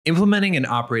Implementing and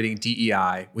operating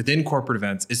DEI within corporate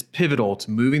events is pivotal to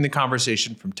moving the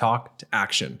conversation from talk to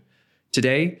action.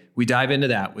 Today, we dive into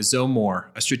that with Zoe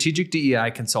Moore, a strategic DEI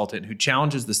consultant who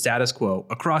challenges the status quo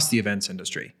across the events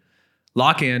industry.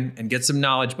 Lock in and get some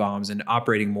knowledge bombs into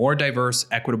operating more diverse,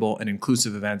 equitable, and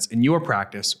inclusive events in your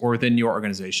practice or within your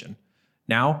organization.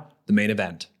 Now, the main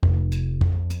event.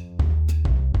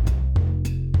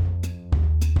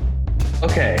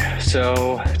 Okay,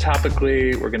 so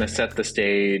topically, we're going to set the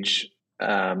stage.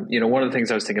 One of the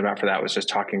things I was thinking about for that was just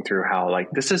talking through how,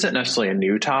 this isn't necessarily a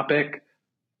new topic.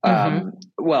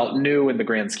 New in the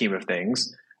grand scheme of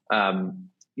things.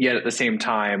 Yet at the same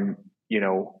time,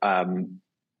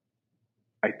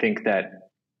 I think that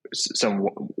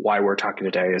why we're talking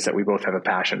today is that we both have a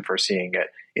passion for seeing it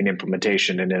in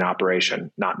implementation and in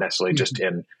operation, not necessarily just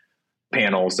in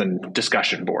panels and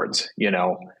discussion boards,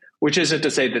 which isn't to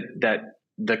say that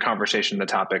the conversation, the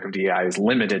topic of DEI is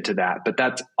limited to that, but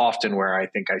that's often where I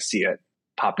think I see it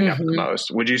popping up the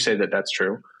most. Would you say that that's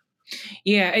true?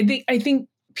 Yeah, I think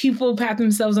people pat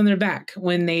themselves on their back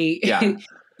when they,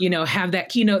 have that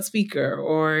keynote speaker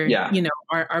or,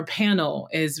 our panel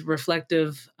is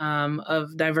reflective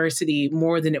of diversity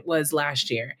more than it was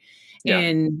last year. Yeah.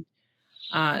 And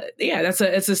it's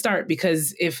a start,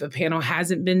 because if a panel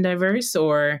hasn't been diverse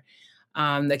or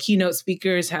the keynote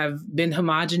speakers have been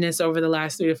homogenous over the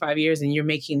last 3 to 5 years and you're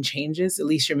making changes, at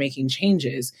least you're making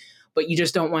changes, but you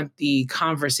just don't want the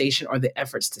conversation or the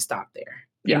efforts to stop there.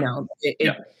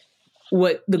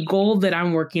 What the goal that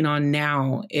I'm working on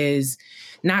now is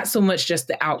not so much just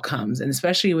the outcomes, and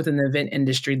especially within the event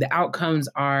industry, the outcomes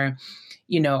are,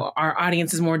 our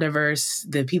audience is more diverse,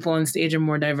 the people on stage are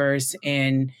more diverse,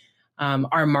 and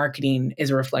our marketing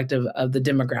is reflective of the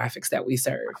demographics that we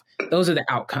serve. Those are the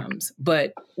outcomes.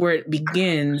 But where it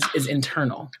begins is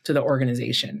internal to the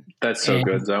organization. That's so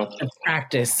good, though. The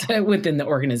practice within the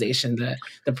organization,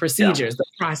 the procedures, the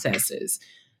processes,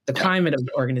 the climate of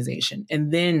the organization.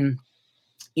 And then,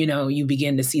 you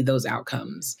begin to see those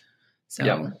outcomes.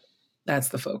 So that's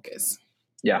the focus.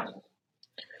 Yeah.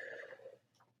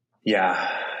 Yeah.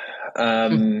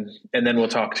 And then we'll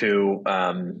talk to,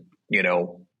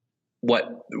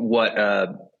 what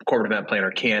a corporate event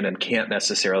planner can and can't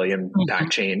necessarily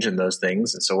impact change in those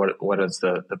things. And so what is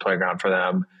the playground for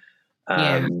them?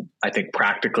 I think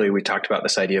practically we talked about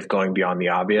this idea of going beyond the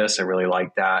obvious. I really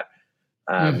like that.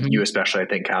 You especially, I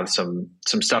think, have some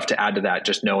stuff to add to that,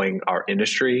 just knowing our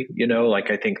industry,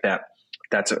 I think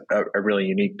that's a really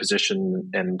unique position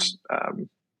and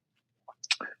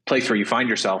place where you find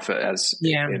yourself as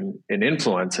in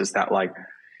influence, is that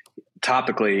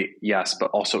topically, yes, but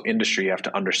also industry, you have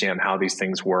to understand how these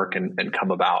things work and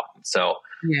come about. So,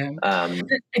 I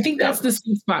think that's the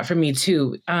sweet spot for me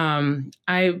too.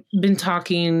 I've been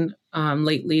talking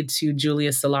lately to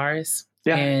Julius Solaris,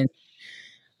 and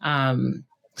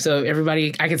so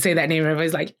everybody, I can say that name.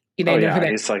 Everybody's like,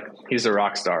 he's a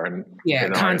rock star in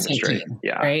our industry.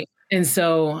 Right. And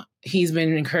so he's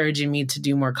been encouraging me to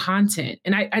do more content,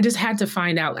 and I just had to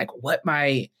find out what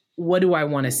do I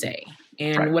want to say.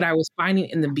 And what I was finding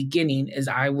in the beginning is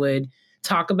I would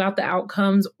talk about the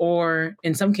outcomes, or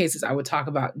in some cases, I would talk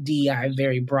about DEI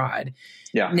very broad.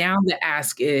 Yeah. Now the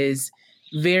ask is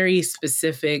very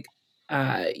specific,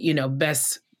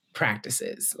 best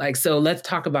practices. So let's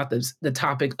talk about the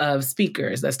topic of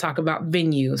speakers. Let's talk about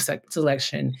venue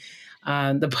selection,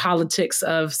 the politics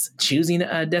of choosing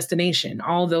a destination,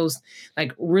 all those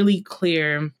really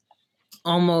clear,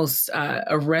 almost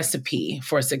a recipe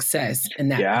for success in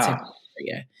that particular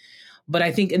area. But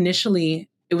I think initially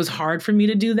it was hard for me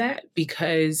to do that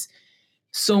because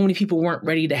so many people weren't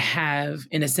ready to have,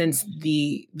 in a sense,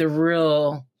 the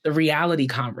reality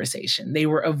conversation. They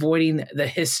were avoiding the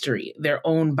history, their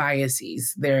own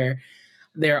biases, their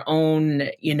own,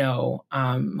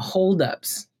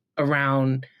 holdups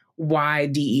around why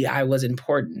DEI was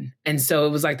important. And so it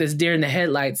was this deer in the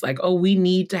headlights, we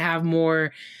need to have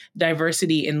more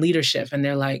diversity in leadership. And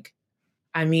they're like,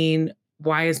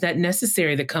 why is that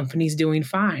necessary? The company's doing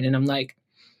fine. And I'm like,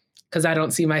 because I don't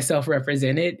see myself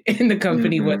represented in the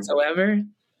company whatsoever.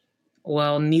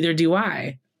 Well, neither do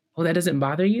I. Well, that doesn't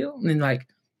bother you? And then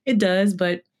it does,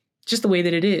 but just the way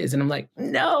that it is. And I'm like,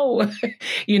 no,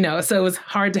 so it was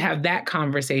hard to have that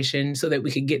conversation so that we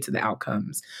could get to the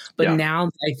outcomes. But now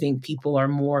I think people are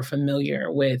more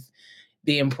familiar with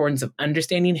the importance of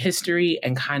understanding history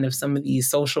and kind of some of these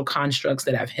social constructs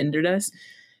that have hindered us.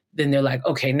 Then they're like,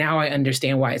 okay, now I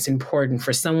understand why it's important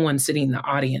for someone sitting in the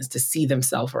audience to see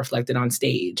themselves reflected on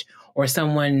stage, or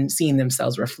someone seeing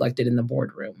themselves reflected in the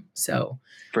boardroom. So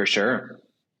for sure.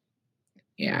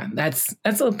 Yeah, that's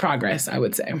a progress, I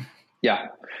would say. Yeah.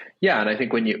 Yeah. And I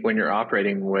think when you're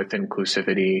operating with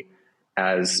inclusivity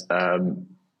as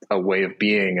a way of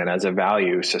being and as a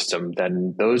value system,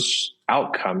 then those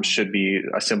outcomes should be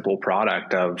a simple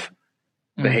product of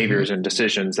Hmm. behaviors and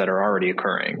decisions that are already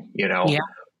occurring, Yeah.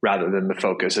 rather than the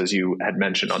focus, as you had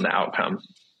mentioned, on the outcome.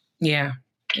 Yeah.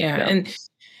 Yeah. Yeah. And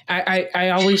I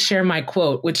always share my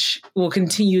quote, which will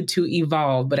continue to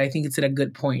evolve, but I think it's at a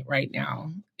good point right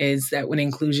now, is that when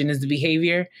inclusion is the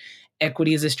behavior,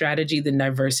 equity is a strategy, then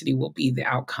diversity will be the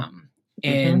outcome.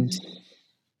 Mm-hmm.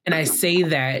 And I say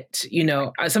that,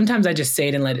 sometimes I just say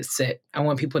it and let it sit. I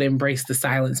want people to embrace the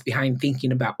silence behind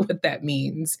thinking about what that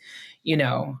means, you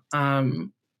know.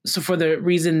 So for the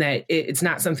reason that it's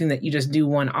not something that you just do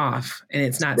one off, and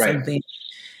it's not Right. something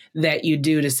that you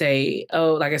do to say,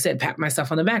 oh, like I said, pat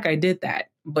myself on the back, I did that,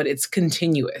 but it's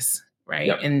continuous, right?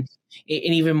 Yep. And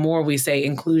even more, we say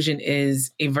inclusion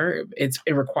is a verb. It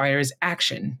requires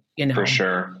action, For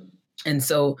sure. And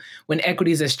so when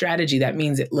equity is a strategy, that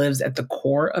means it lives at the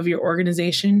core of your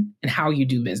organization and how you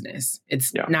do business.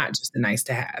 It's Yeah. not just a nice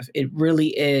to have. It really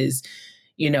is,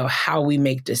 how we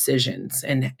make decisions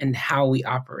and how we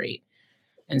operate.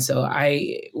 And so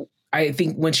I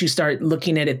think once you start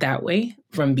looking at it that way,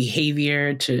 from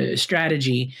behavior to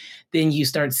strategy, then you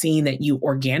start seeing that you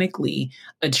organically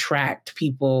attract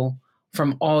people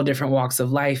from all different walks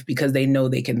of life because they know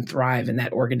they can thrive in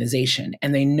that organization,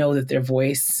 and they know that their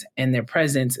voice and their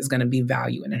presence is going to be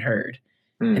valued and heard.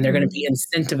 And they're going to be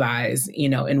incentivized,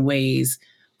 in ways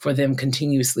for them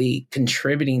continuously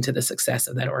contributing to the success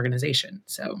of that organization.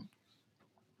 So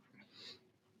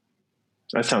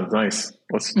that sounds nice.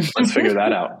 Let's figure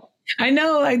that out. I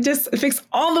know, I just fix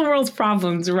all the world's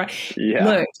problems, right?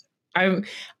 Yeah. Look,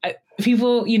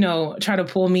 people, try to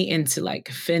pull me into like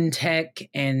fintech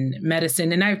and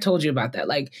medicine, and I've told you about that.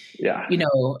 Like, Yeah.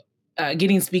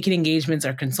 Getting speaking engagements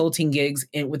or consulting gigs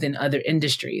within other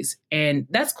industries, and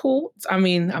that's cool. I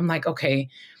mean, I'm like, okay,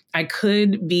 I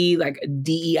could be like a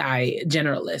DEI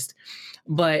generalist,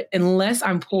 but unless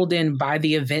I'm pulled in by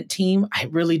the event team, I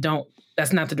really don't.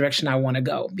 That's not the direction I want to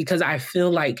go, because I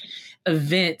feel like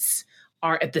events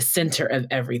are at the center of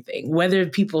everything. Whether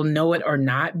people know it or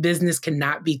not, business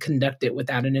cannot be conducted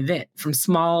without an event, from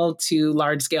small to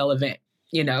large scale event,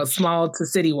 small to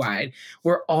citywide.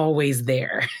 We're always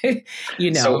there,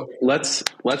 So let's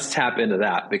tap into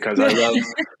that, because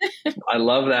I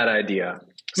love that idea.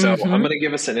 So Mm-hmm. I'm going to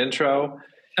give us an intro.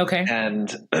 Okay.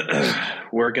 And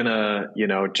we're going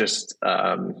to, just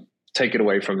take it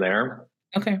away from there.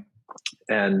 Okay.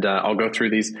 And I'll go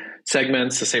through these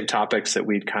segments, the same topics that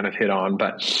we'd kind of hit on.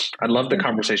 But I'd love the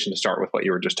conversation to start with what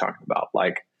you were just talking about.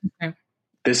 Like,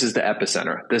 this is the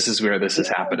epicenter. This is where this is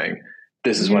happening.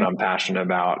 This is what I'm passionate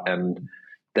about. And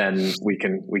then we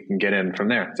can get in from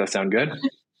there. Does that sound good?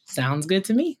 Sounds good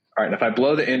to me. All right. If I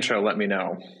blow the intro, let me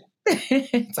know.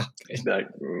 It's all good. Like,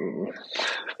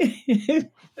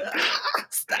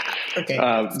 Stop. Okay.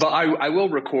 But I will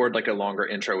record like a longer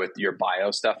intro with your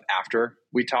bio stuff after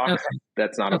we talk. Okay.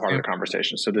 That's not a part of the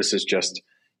conversation. So this is just,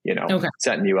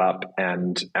 setting you up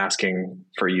and asking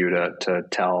for you to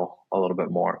tell us a little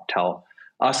bit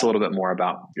more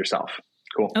about yourself.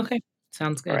 Cool. Okay.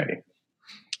 Sounds good. Alrighty.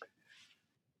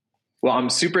 Well, I'm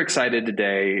super excited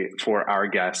today for our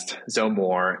guest, Zoe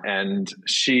Moore, and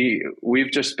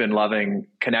we've just been loving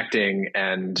connecting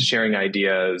and sharing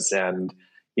ideas and,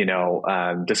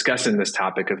 discussing this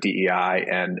topic of DEI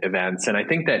and events. And I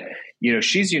think that,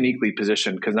 she's uniquely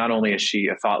positioned because not only is she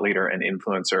a thought leader and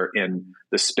influencer in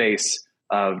the space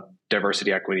of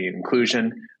diversity, equity, and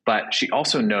inclusion, but she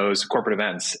also knows corporate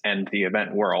events and the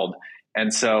event world.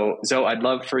 And so, Zoe, I'd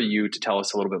love for you to tell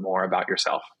us a little bit more about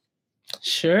yourself.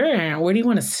 Sure. Where do you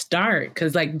want to start?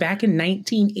 Because like back in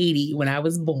 1980, when I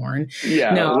was born.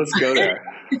 Let's go there.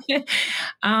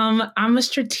 I'm a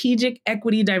strategic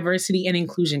equity, diversity, and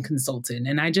inclusion consultant.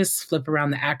 And I just flip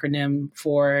around the acronym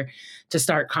to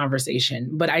start conversation.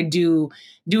 But I do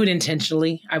it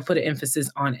intentionally. I put an emphasis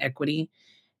on equity.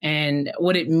 And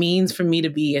what it means for me to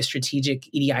be a strategic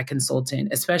EDI consultant,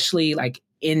 especially like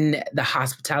in the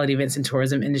hospitality, events, and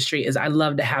tourism industry, is I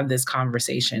love to have this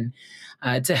conversation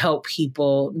to help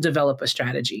people develop a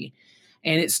strategy.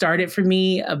 And it started for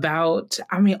me about,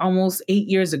 almost 8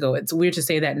 years ago. It's weird to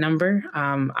say that number.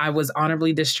 I was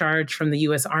honorably discharged from the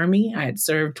U.S. Army. I had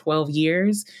served 12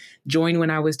 years, joined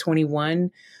when I was 21.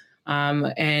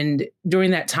 And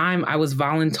during that time, I was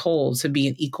voluntold to be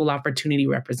an equal opportunity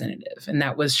representative. And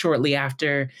that was shortly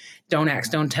after Don't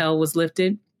Ask, Don't Tell was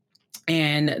lifted.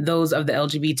 And those of the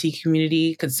LGBT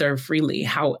community could serve freely.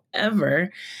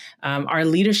 However, our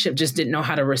leadership just didn't know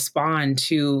how to respond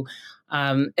to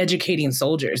educating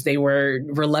soldiers. They were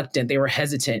reluctant, they were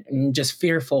hesitant and just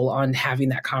fearful on having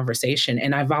that conversation.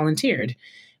 And I volunteered,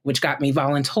 which got me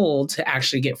voluntold to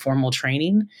actually get formal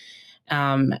training.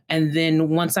 And then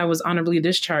once I was honorably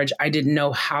discharged, I didn't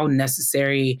know how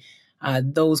necessary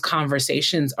those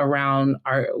conversations around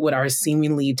what are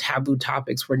seemingly taboo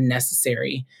topics were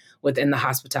necessary within the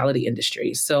hospitality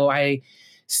industry. So I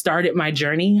started my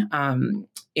journey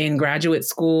in graduate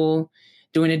school,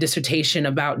 doing a dissertation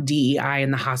about DEI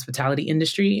in the hospitality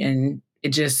industry. And it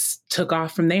just took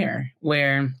off from there,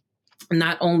 where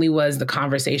not only was the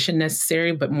conversation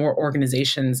necessary, but more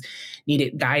organizations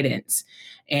needed guidance.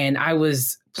 And I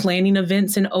was planning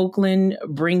events in Oakland,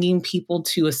 bringing people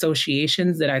to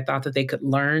associations that I thought that they could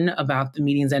learn about the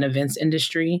meetings and events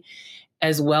industry,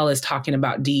 as well as talking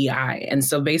about DEI. And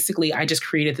so basically, I just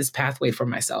created this pathway for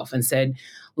myself and said,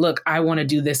 look, I want to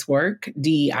do this work,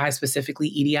 DEI, specifically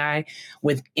EDI,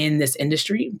 within this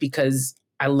industry, because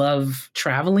I love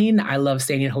traveling. I love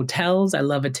staying in hotels. I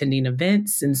love attending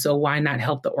events. And so why not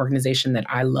help the organization that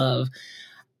I love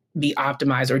be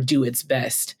optimized or do its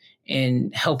best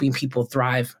in helping people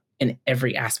thrive in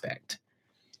every aspect?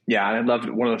 Yeah, and I loved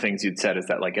one of the things you'd said is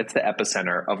that like it's the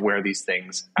epicenter of where these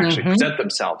things actually present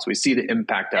themselves. We see the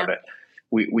impact of it.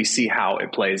 We see how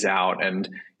it plays out, and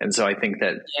so I think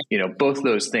that both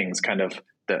those things, kind of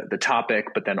the topic,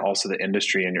 but then also the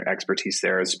industry and your expertise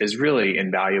there is really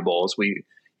invaluable as we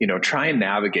try and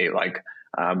navigate like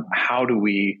how do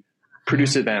we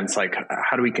produce events, like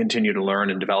how do we continue to learn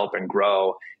and develop and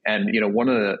grow. And one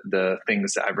of the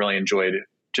things that I've really enjoyed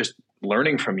just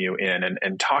learning from you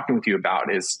and talking with you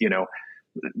about is,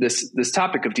 this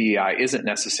topic of DEI isn't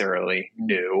necessarily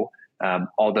new,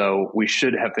 although we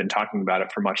should have been talking about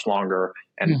it for much longer.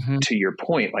 And to your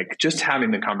point, like just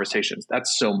having the conversations,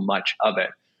 that's so much of it.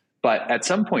 But at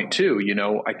some point too,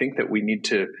 I think that we need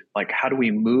to, like, how do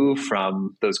we move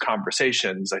from those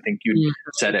conversations? I think you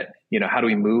said it, how do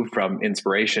we move from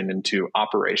inspiration into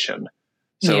operation?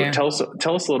 So tell us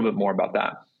a little bit more about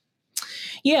that.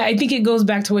 Yeah, I think it goes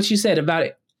back to what you said about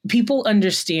it. People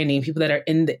that are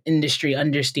in the industry,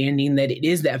 understanding that it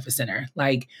is the epicenter.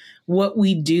 Like what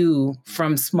we do,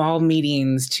 from small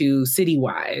meetings to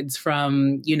citywides,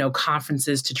 from,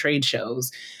 conferences to trade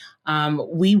shows,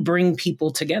 we bring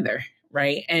people together,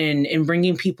 right? And in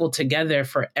bringing people together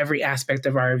for every aspect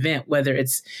of our event, whether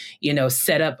it's,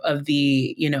 setup of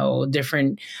the,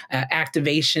 different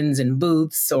activations and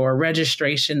booths or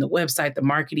registration, the website, the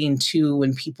marketing, to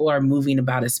when people are moving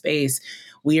about a space,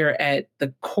 we are at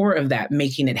the core of that,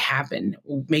 making it happen,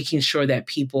 making sure that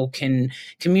people can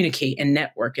communicate and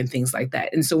network and things like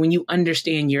that. And so when you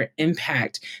understand your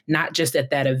impact, not just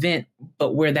at that event,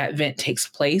 but where that event takes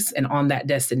place and on that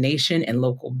destination and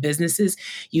local businesses,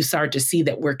 you start to see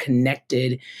that we're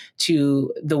connected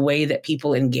to the way that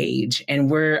people engage.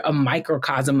 And we're a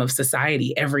microcosm of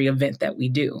society, every event that we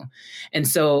do. And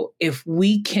so if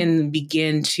we can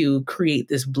begin to create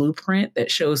this blueprint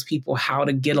that shows people how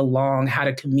to get along, how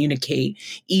to communicate,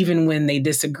 even when they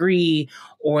disagree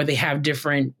or they have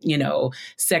different,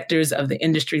 sectors of the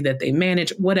industry that they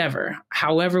manage, whatever,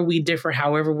 however we differ,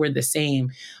 however we're the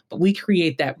same, but we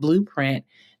create that blueprint,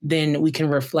 then we can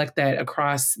reflect that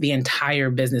across the entire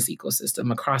business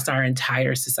ecosystem, across our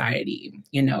entire society,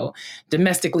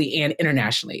 domestically and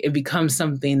internationally. It becomes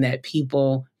something that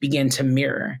people begin to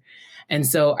mirror. And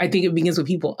so I think it begins with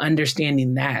people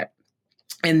understanding that.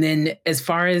 And then as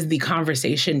far as the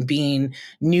conversation being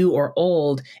new or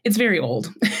old, it's very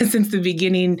old. Since the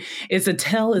beginning, it's a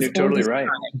tell as You're old totally as right.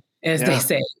 time, as they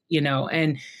say,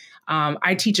 and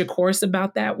I teach a course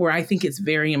about that where I think it's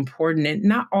very important. And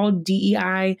not all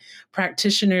DEI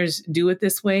practitioners do it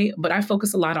this way, but I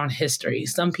focus a lot on history.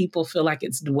 Some people feel like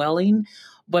it's dwelling,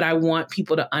 but I want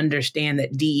people to understand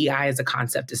that DEI as a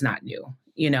concept is not new.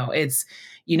 It's,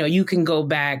 you can go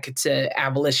back to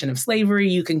abolition of slavery.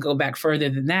 You can go back further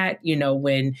than that.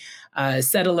 When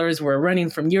settlers were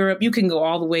running from Europe, you can go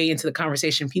all the way into the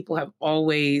conversation. People have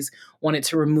always wanted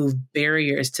to remove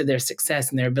barriers to their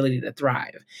success and their ability to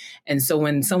thrive. And so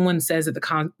when someone says that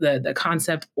the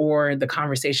concept or the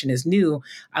conversation is new,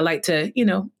 I like to,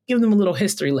 give them a little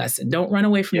history lesson. Don't run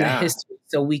away from the history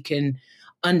so we can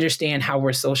understand how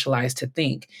we're socialized to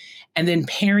think. And then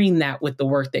pairing that with the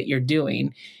work that you're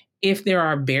doing. If there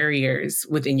are barriers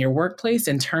within your workplace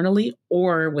internally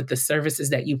or with the services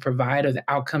that you provide or the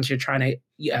outcomes you're trying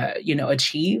to,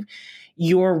 achieve,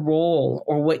 your role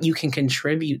or what you can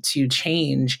contribute to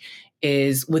change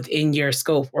is within your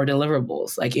scope or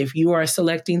deliverables. Like if you are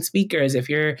selecting speakers, if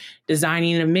you're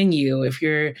designing a menu, if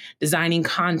you're designing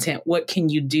content, what can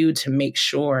you do to make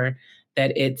sure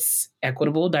that it's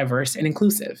equitable, diverse, and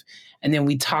inclusive? And then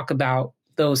we talk about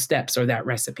those steps or that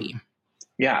recipe.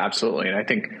 Yeah, absolutely. And I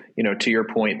think, to your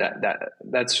point,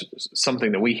 that's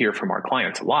something that we hear from our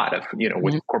clients a lot of,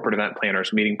 with corporate event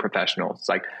planners, meeting professionals. It's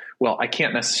like, well, I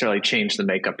can't necessarily change the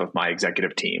makeup of my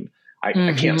executive team.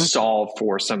 I can't solve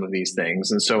for some of these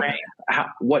things. And so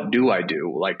what do I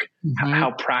do? Like, how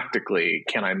practically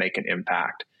can I make an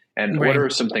impact? And what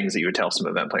are some things that you would tell some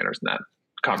event planners in that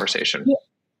conversation? Yeah.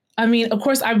 I mean, of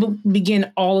course, I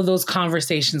begin all of those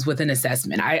conversations with an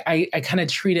assessment. I kind of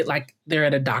treat it like they're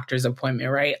at a doctor's appointment,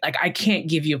 right? Like, I can't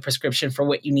give you a prescription for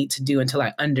what you need to do until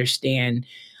I understand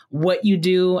what you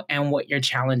do and what your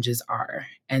challenges are.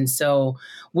 And so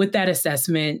with that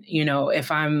assessment,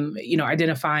 if I'm,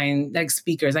 identifying like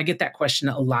speakers, I get that question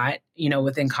a lot,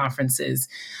 within conferences,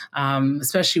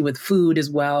 especially with food as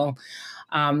well.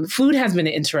 Food has been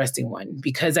an interesting one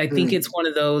because I think it's one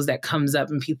of those that comes up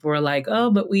and people are like, oh,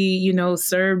 but we,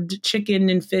 served chicken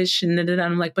and fish. And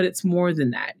I'm like, but it's more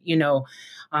than that,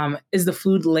 is the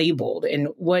food labeled, and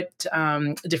what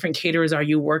different caterers are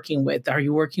you working with? Are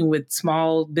you working with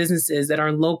small businesses that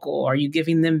are local? Are you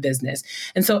giving them business?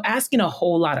 And so asking a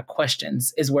whole lot of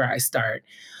questions is where I start.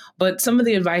 But some of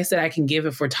the advice that I can give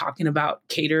if we're talking about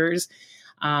caterers,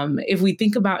 if we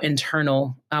think about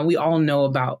internal, we all know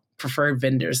about preferred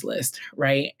vendors list,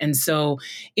 right? And so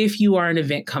if you are an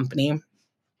event company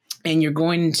and you're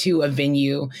going to a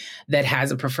venue that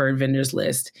has a preferred vendors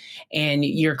list and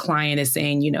your client is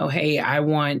saying, hey, I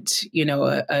want,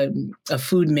 a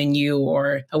food menu,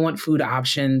 or I want food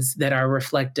options that are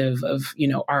reflective of,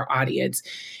 our audience,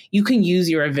 you can use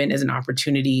your event as an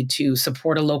opportunity to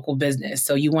support a local business.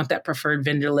 So you want that preferred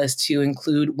vendor list to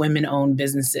include women-owned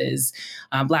businesses,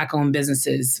 Black-owned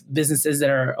businesses, businesses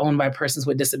that are owned by persons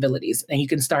with disabilities. And you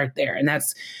can start there. And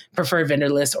that's preferred vendor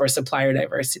list or supplier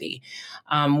diversity.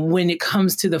 When it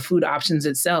comes to the food options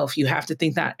itself, you have to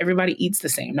think that everybody eats the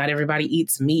same. Not everybody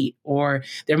eats meat, or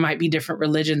there might be different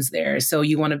religions there. So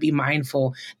you want to be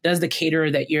mindful. Does the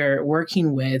caterer that you're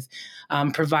working with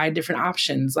provide different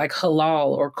options like halal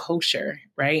or kosher,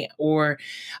 right? Or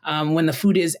when the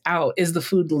food is out, is the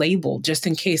food labeled just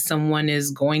in case someone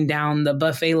is going down the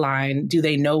buffet line? Do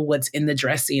they know what's in the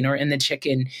dressing or in the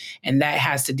chicken? And that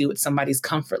has to do with somebody's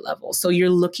comfort level. So you're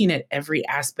looking at every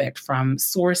aspect from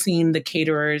sourcing the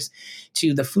caterers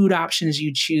to the food options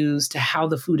you choose to how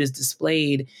the food is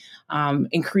displayed,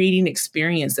 and creating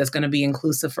experience that's going to be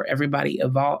inclusive for everybody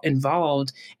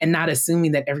involved, and not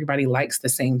assuming that everybody likes the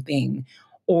same thing.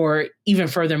 Or even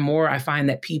furthermore, I find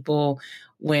that people,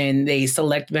 when they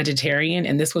select vegetarian,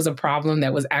 and this was a problem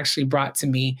that was actually brought to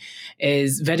me,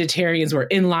 is vegetarians were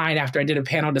in line after I did a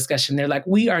panel discussion. They're like,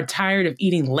 we are tired of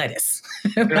eating lettuce.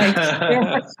 Like,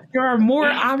 there are more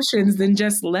options than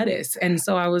just lettuce. And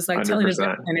so I was like 100%. Telling the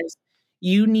planners,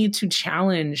 you need to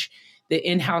challenge the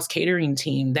in-house catering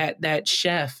team, that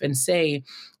chef, and say,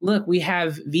 look, we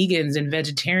have vegans and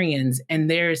vegetarians, and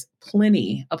there's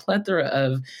a plethora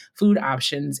of food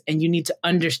options, and you need to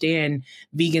understand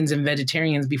vegans and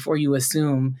vegetarians before you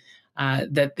assume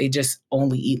that they just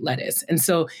only eat lettuce. And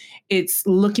so it's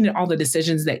looking at all the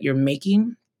decisions that you're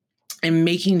making and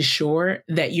making sure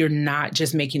that you're not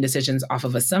just making decisions off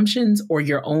of assumptions or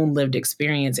your own lived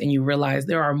experience, and you realize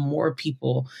there are more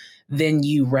people than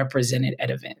you represented at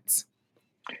events.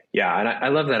 Yeah. And I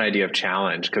love that idea of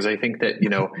challenge, because I think that,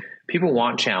 people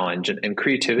want challenge, and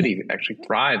creativity actually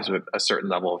thrives with a certain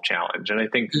level of challenge. And I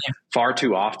think far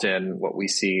too often what we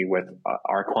see with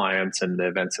our clients and the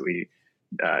events that we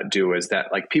do is that,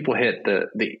 like, people hit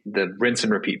the rinse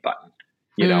and repeat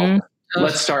button,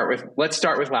 let's start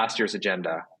with last year's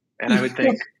agenda. And I would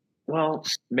think, well,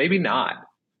 maybe not.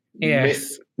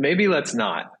 Yes. Maybe let's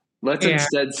not. Let's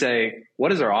instead say, what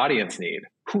does our audience need?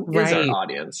 Who is our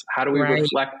audience? How do we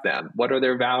reflect them? What are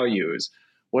their values?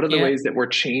 What are the ways that we're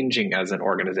changing as an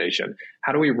organization?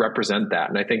 How do we represent that?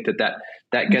 And I think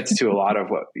that gets to a lot of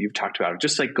what you've talked about,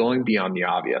 just like going beyond the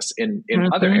obvious in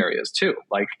other areas too,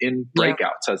 like in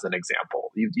breakouts as an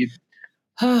example.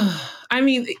 I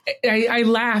mean, I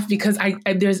laugh because I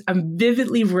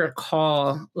vividly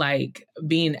recall like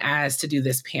being asked to do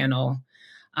this panel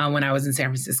when I was in San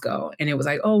Francisco, and it was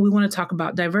like, oh, we want to talk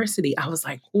about diversity. I was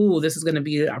like, oh, this is going to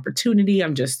be an opportunity.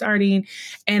 I'm just starting,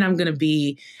 and I'm going to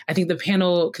be, I think the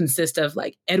panel consists of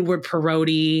like Edward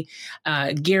Perotti,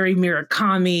 Gary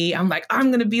Murakami. I'm like, I'm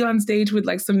going to be on stage with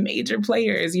like some major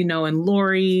players, and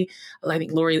Lori, I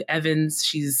think Lori Evans,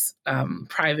 she's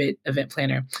private event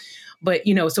planner. But,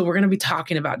 so we're going to be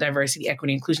talking about diversity,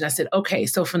 equity, inclusion. I said, okay,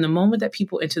 so from the moment that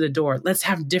people enter the door, let's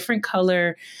have different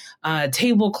color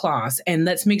tablecloths, and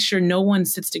let's make sure no one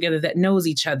sits together that knows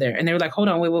each other. And they were like, hold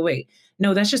on, wait.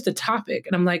 No, that's just the topic.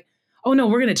 And I'm like, oh no,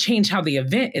 we're going to change how the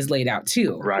event is laid out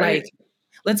too. Right.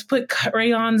 let's put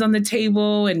crayons on the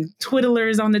table and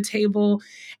twiddlers on the table,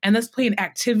 and let's play an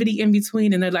activity in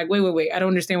between. And they're like, wait, I don't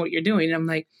understand what you're doing. And I'm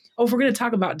like, oh, if we're going to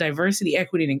talk about diversity,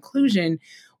 equity, and inclusion,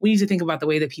 we need to think about the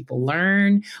way that people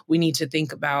learn. We need to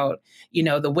think about,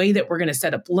 the way that we're going to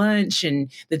set up lunch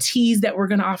and the teas that we're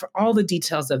going to offer, all the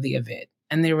details of the event.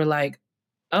 And they were like,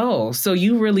 oh, so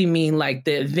you really mean like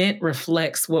the event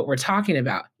reflects what we're talking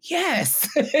about? Yes.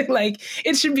 Like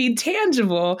it should be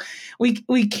tangible.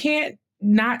 We can't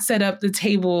not set up the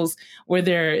tables where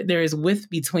there is width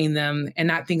between them and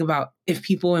not think about if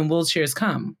people in wheelchairs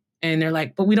come. And they're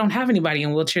like, but we don't have anybody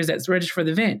in wheelchairs that's registered for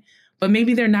the event. But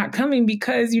maybe they're not coming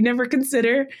because you never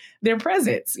consider their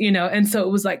presence, And so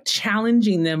it was like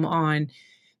challenging them on,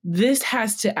 this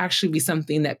has to actually be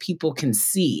something that people can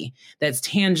see, that's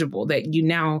tangible, that you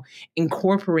now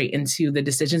incorporate into the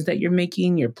decisions that you're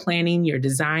making, your planning, your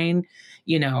design,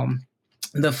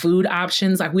 the food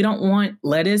options. Like we don't want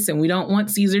lettuce and we don't want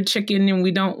Caesar chicken and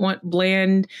we don't want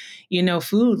bland,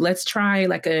 food. Let's try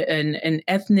like an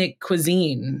ethnic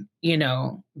cuisine,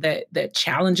 that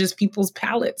challenges people's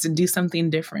palates and do something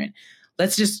different.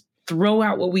 Let's just throw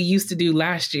out what we used to do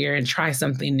last year and try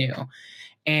something new.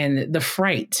 And the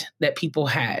fright that people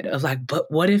had of like, but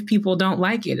what if people don't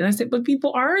like it? And I said, but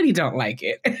people already don't like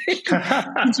it.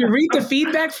 Did you read the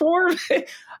feedback form?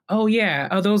 Oh, yeah.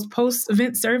 Are those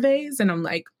post-event surveys? And I'm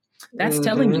like, that's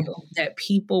telling you that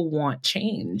people want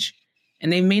change.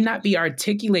 And they may not be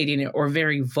articulating it or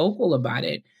very vocal about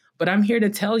it, but I'm here to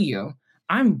tell you,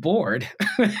 I'm bored.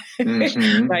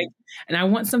 And I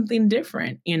want something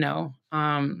different,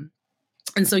 And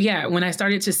so, yeah, when I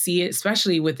started to see it,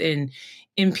 especially within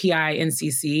MPI,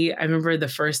 NCC, I remember the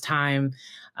first time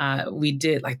we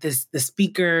did like the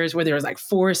speakers where there was like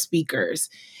 4 speakers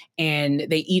and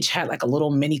they each had like a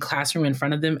little mini classroom in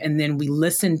front of them. And then we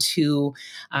listened to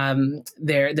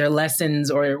their lessons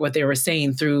or what they were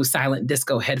saying through silent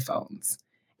disco headphones.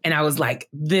 And I was like,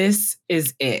 this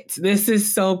is it. This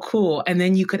is so cool. And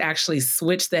then you could actually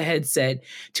switch the headset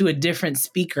to a different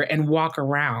speaker and walk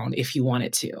around if you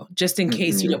wanted to, just in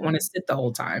case you didn't want to sit the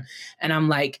whole time. And I'm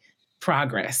like,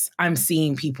 progress. I'm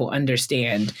seeing people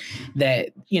understand that,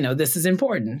 this is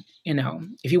important.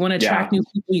 If you want to attract new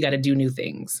people, you got to do new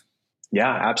things.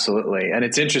 Yeah, absolutely. And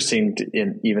it's interesting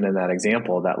even in that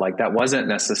example that like, that wasn't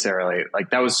necessarily like,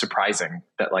 that was surprising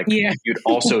that like, you'd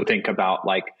also think about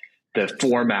like, the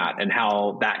format and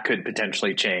how that could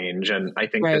potentially change. And I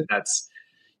think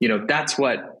that's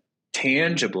what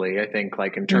tangibly, I think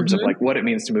like in terms of like what it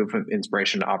means to move from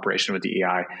inspiration to operation with DEI,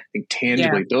 I think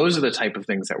tangibly, those are the type of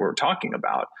things that we're talking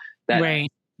about that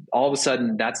all of a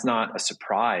sudden that's not a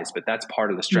surprise, but that's part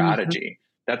of the strategy.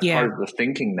 That's part of the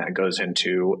thinking that goes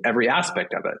into every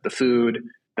aspect of it, the food,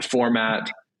 the format,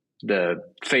 the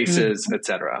faces, et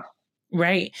cetera.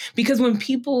 Right. Because when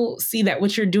people see that,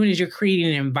 what you're doing is you're creating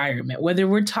an environment, whether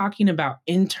we're talking about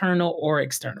internal or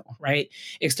external, right?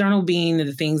 External being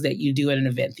the things that you do at an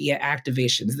event, the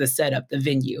activations, the setup, the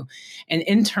venue, and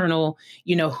internal,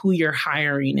 who you're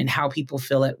hiring and how people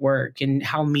feel at work and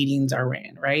how meetings are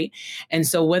ran, right? And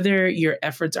so whether your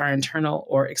efforts are internal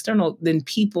or external, then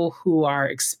people who are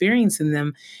experiencing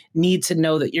them need to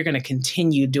know that you're going to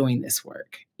continue doing this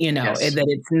work. And that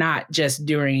it's not just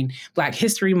during Black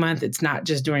History Month, it's not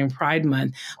just during Pride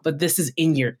Month, but this is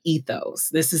in your ethos.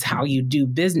 This is how you do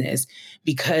business.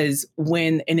 Because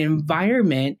when an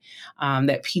environment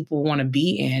that people want to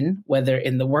be in, whether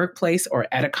in the workplace or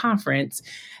at a conference,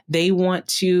 they want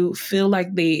to feel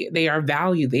like they are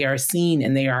valued, they are seen,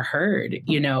 and they are heard,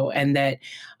 and that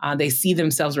they see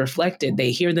themselves reflected. They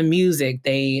hear the music,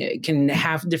 they can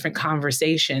have different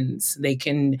conversations, they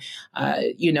can,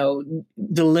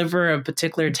 deliver a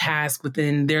particular task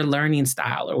within their learning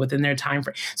style or within their time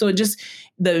frame. So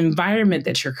the environment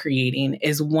that you're creating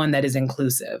is one that is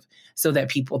inclusive so that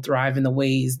people thrive in the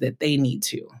ways that they need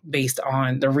to based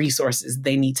on the resources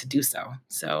they need to do so.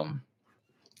 So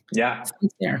yeah,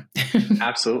 there.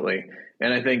 Absolutely.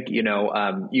 And I think,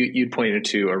 you pointed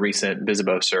to a recent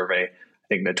Bizzabo survey, I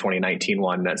think the 2019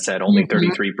 one that said only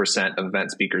 33% of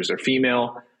event speakers are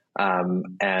female.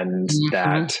 And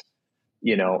that,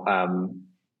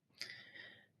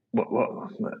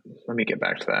 let me get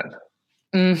back to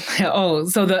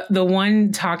that. So the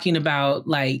one talking about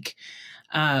like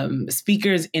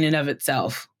speakers in and of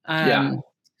itself.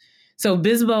 So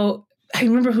Bizzabo, I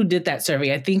remember who did that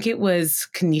survey. I think it was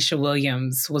Kanisha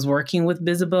Williams was working with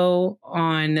Bizzabo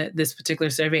on this particular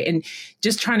survey and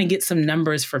just trying to get some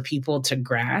numbers for people to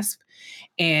grasp.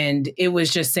 And it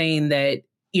was just saying that,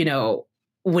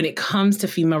 when it comes to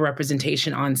female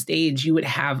representation on stage, you would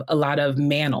have a lot of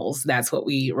manels. That's what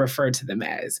we refer to them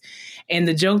as. And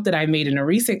the joke that I made in a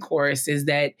recent course is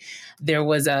that there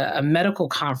was a medical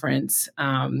conference,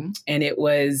 and it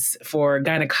was for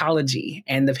gynecology,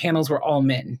 and the panels were all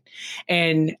men.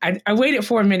 And I waited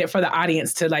for a minute for the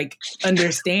audience to like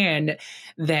understand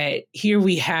that here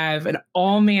we have an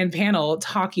all-man panel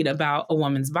talking about a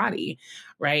woman's body,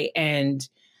 right? And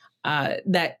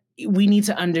that we need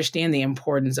to understand the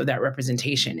importance of that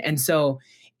representation. And so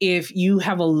if you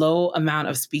have a low amount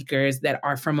of speakers that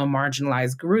are from a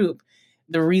marginalized group,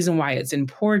 the reason why it's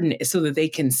important is so that they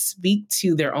can speak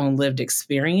to their own lived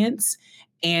experience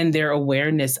and their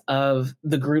awareness of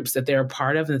the groups that they're a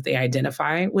part of and that they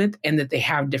identify with, and that they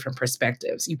have different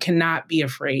perspectives. You cannot be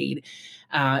afraid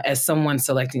as someone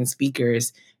selecting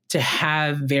speakers to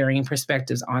have varying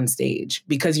perspectives on stage,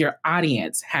 because your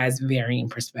audience has varying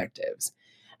perspectives.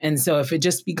 And so if it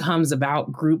just becomes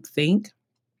about groupthink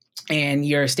and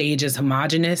your stage is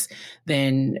homogenous,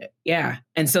 then yeah.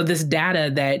 And so this data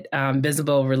that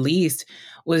Visible released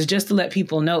was just to let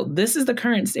people know this is the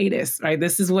current status, right?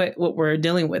 This is what we're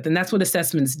dealing with. And that's what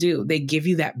assessments do. They give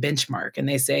you that benchmark and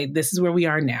they say, this is where we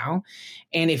are now.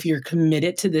 And if you're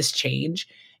committed to this change,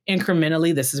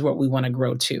 incrementally, this is what we want to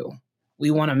grow to. We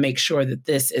want to make sure that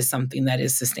this is something that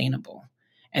is sustainable.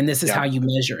 And this is how you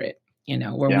measure it,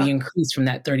 where we increase from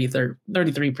that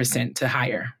 33% to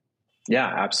higher. Yeah,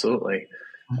 absolutely.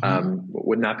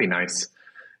 Wouldn't that be nice?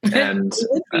 And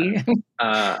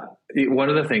one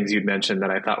of the things you'd mentioned that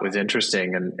I thought was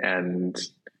interesting and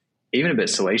even a bit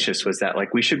salacious was that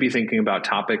like we should be thinking about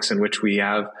topics in which we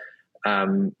have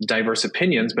diverse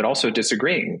opinions, but also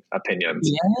disagreeing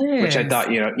opinions, which I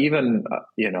thought, even,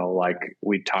 like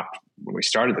we talked when we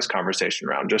started this conversation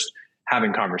around just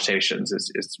having conversations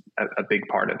is a big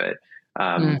part of it.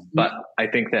 But I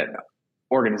think that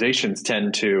organizations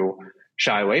tend to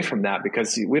shy away from that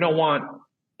because we don't want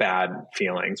bad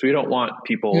feelings. We don't want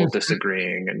people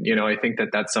disagreeing. And, I think that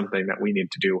that's something that we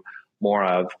need to do more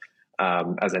of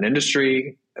as an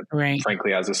industry,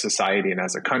 frankly, as a society and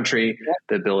as a country,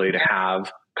 the ability to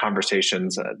have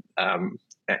conversations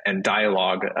and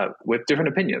dialogue with different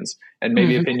opinions and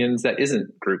maybe opinions that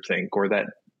isn't groupthink or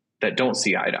that don't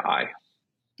see eye to eye.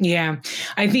 Yeah.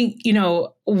 I think,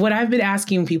 what I've been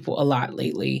asking people a lot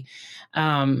lately,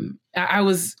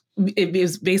 it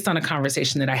was based on a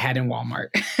conversation that I had in Walmart.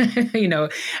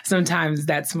 Sometimes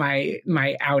that's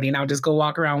my outing. I'll just go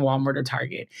walk around Walmart or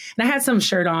Target. And I had some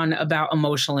shirt on about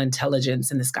emotional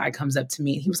intelligence. And this guy comes up to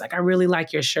me and he was like, I really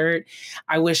like your shirt.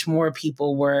 I wish more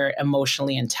people were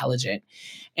emotionally intelligent.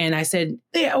 And I said,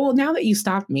 yeah, well, now that you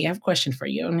stopped me, I have a question for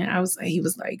you. And he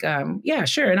was like, yeah,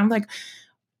 sure. And I'm like,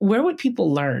 where would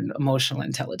people learn emotional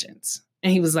intelligence?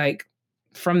 And he was like,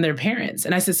 from their parents.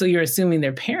 And I said, so you're assuming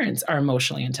their parents are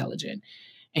emotionally intelligent?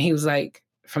 And he was like,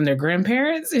 from their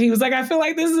grandparents? And he was like, I feel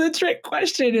like this is a trick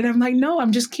question. And I'm like, no,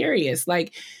 I'm just curious.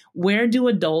 Like, where do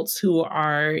adults who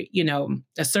are,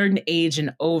 a certain age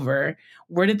and over,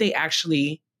 where did they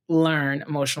actually learn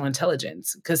emotional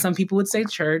intelligence? Because some people would say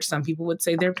church, some people would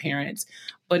say their parents.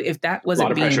 But if that wasn't a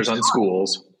lot of pressures on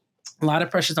schools. A lot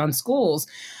of pressures on schools.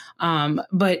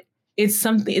 But it's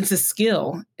a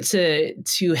skill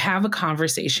to have a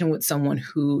conversation with someone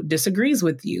who disagrees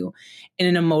with you in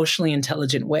an emotionally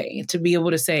intelligent way, to be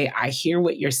able to say, I hear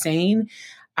what you're saying.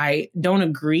 I don't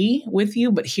agree with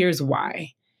you, but here's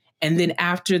why. And then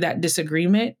after that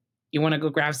disagreement, you want to go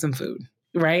grab some food,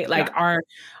 right? Like our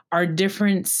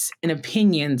difference in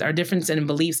opinions, our difference in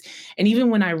beliefs. And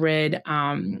even when I read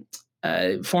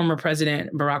former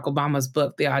President Barack Obama's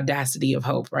book, The Audacity of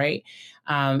Hope, right?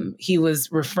 He was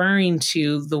referring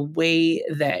to the way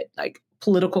that like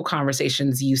political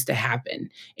conversations used to happen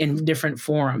in different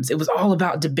forums. It was all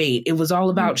about debate. It was all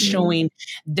about showing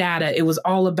data. It was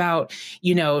all about,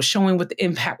 showing what the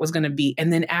impact was going to be.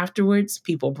 And then afterwards,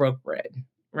 people broke bread,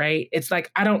 right? It's like,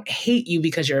 I don't hate you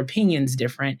because your opinion's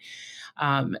different.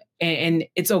 And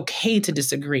it's okay to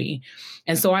disagree.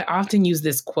 And so I often use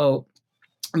this quote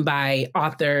by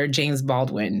author James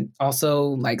Baldwin, also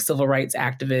like civil rights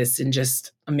activist and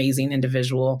just amazing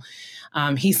individual.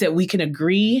 He said, we can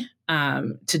agree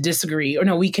to disagree, or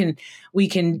no, we can, he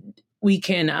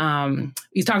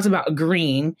talks about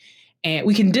agreeing, and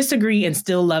we can disagree and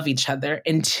still love each other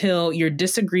until your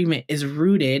disagreement is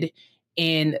rooted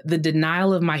in the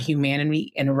denial of my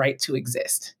humanity and right to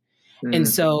exist. And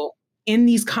so in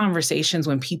these conversations,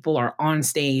 when people are on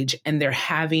stage and they're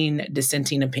having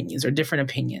dissenting opinions or different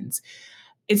opinions,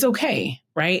 it's okay,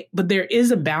 right? But there is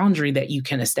a boundary that you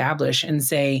can establish and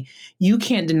say, you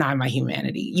can't deny my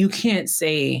humanity. You can't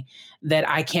say that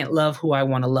I can't love who I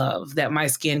want to love, that my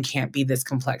skin can't be this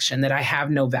complexion, that I have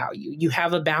no value. You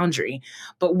have a boundary,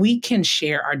 but we can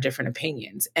share our different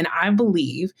opinions. And I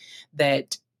believe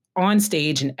that on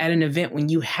stage and at an event, when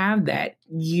you have that,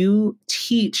 you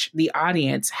teach the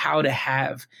audience how to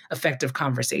have effective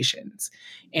conversations.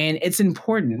 And it's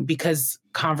important because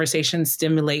conversations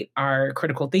stimulate our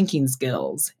critical thinking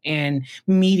skills and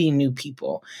meeting new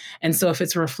people. And so if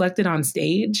it's reflected on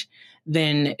stage,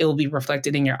 then it will be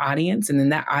reflected in your audience. And then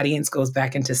that audience goes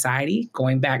back into society,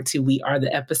 going back to we are the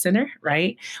epicenter,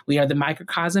 right? We are the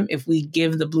microcosm. If we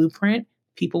give the blueprint,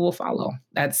 people will follow.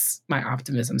 That's my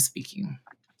optimism speaking.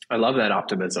 I love that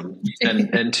optimism.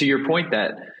 And to your point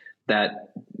that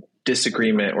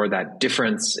disagreement or that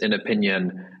difference in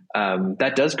opinion,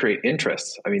 that does create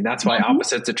interest. I mean, that's why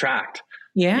opposites attract.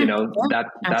 Yeah. You know,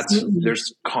 that's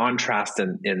there's contrast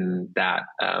in that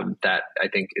that I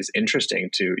think is interesting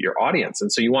to your audience.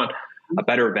 And so you want a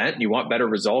better event, you want better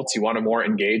results, you want a more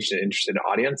engaged and interested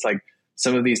audience. Like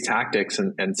some of these tactics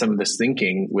and some of this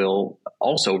thinking will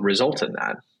also result in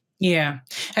that. Yeah.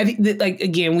 I think that, like,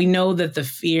 again, we know that the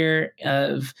fear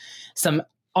of some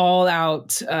all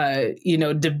out,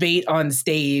 debate on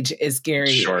stage is scary.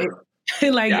 Sure.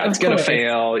 Like, yeah, it's going to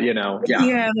fail,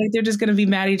 Yeah. Like they're just going to be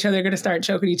mad at each other. They're going to start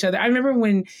choking each other. I remember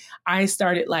when I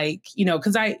started,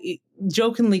 because I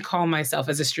jokingly call myself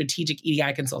as a strategic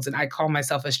EDI consultant, I call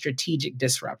myself a strategic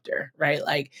disruptor, right?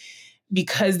 Like,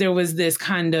 because there was this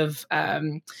kind of,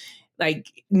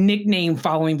 nickname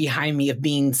following behind me of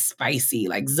being spicy.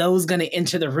 Like Zoe's going to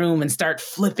enter the room and start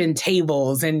flipping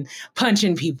tables and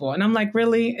punching people. And I'm like,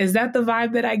 really? Is that the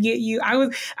vibe that I get you?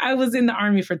 I was in the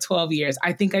Army for 12 years.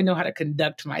 I think I know how to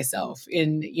conduct myself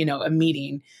in, a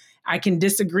meeting. I can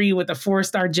disagree with a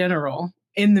 4-star general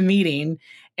in the meeting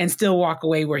and still walk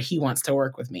away where he wants to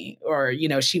work with me or,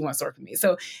 she wants to work with me.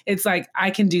 So it's like,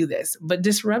 I can do this, but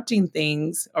disrupting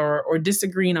things or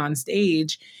disagreeing on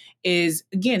stage is,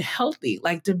 again, healthy.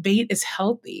 Like debate is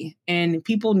healthy and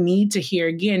people need to hear,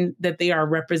 again, that they are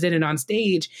represented on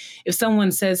stage. If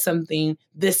someone says something,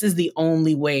 this is the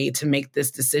only way to make this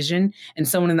decision. And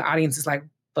someone in the audience is like,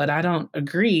 but I don't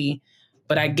agree.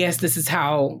 But I guess this is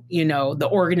how, the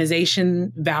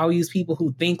organization values people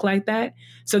who think like that.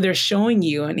 So they're showing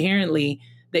you inherently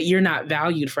that you're not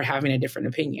valued for having a different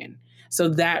opinion. So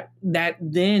that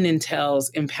then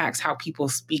impacts how people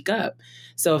speak up.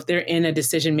 So if they're in a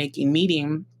decision-making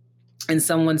meeting and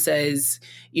someone says,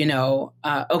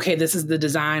 okay, this is the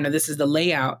design or this is the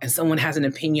layout, and someone has an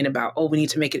opinion about, we need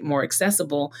to make it more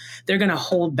accessible, they're going to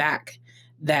hold back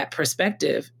that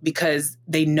perspective because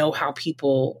they know how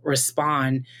people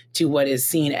respond to what is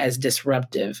seen as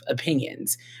disruptive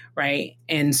opinions, right?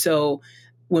 And so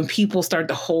when people start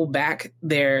to hold back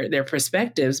their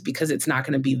perspectives because it's not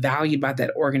going to be valued by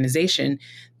that organization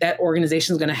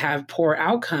is going to have poor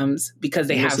outcomes because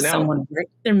they have someone,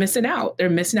 they're missing out. They're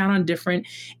missing out on different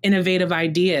innovative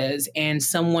ideas and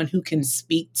someone who can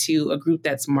speak to a group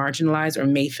that's marginalized or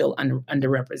may feel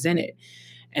underrepresented.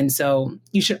 And so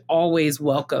you should always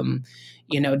welcome,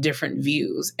 different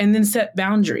views and then set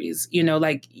boundaries,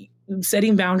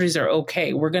 setting boundaries are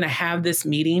okay. We're going to have this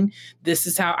meeting. This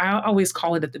is how I always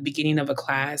call it at the beginning of a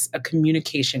class, a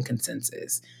communication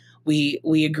consensus.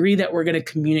 We agree that we're going to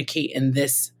communicate in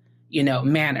this,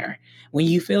 manner. When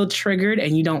you feel triggered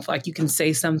and you don't feel like you can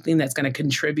say something that's going to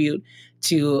contribute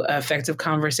to effective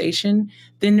conversation,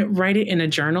 then write it in a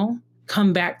journal.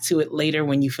 Come back to it later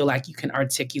when you feel like you can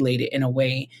articulate it in a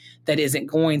way that isn't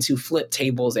going to flip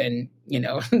tables and,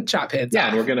 chop heads off.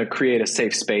 And we're going to create a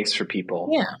safe space for people.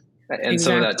 Yeah. And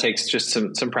some of that takes just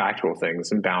some practical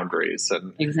things and boundaries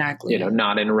and, exactly,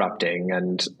 not interrupting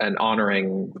and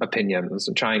honoring opinions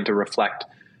and trying to reflect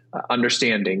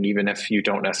understanding, even if you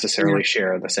don't necessarily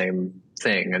share the same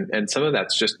thing. And some of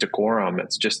that's just decorum.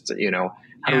 It's just,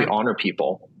 how do we honor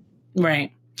people?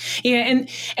 Right. Yeah.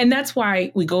 And that's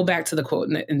why we go back to the quote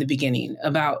in the beginning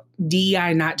about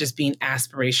DEI not just being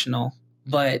aspirational,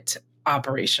 but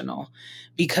operational,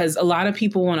 because a lot of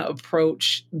people want to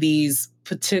approach these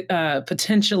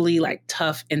potentially like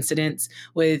tough incidents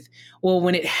with,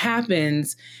 when it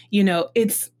happens,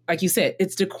 it's like you said,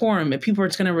 it's decorum and people are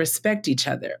just going to respect each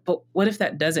other. But what if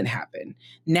that doesn't happen?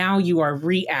 Now you are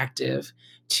reactive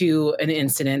to an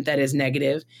incident that is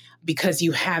negative because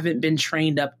you haven't been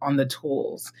trained up on the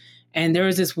tools. And there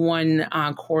was this one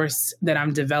course that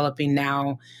I'm developing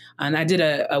now, and I did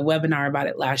a webinar about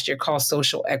it last year called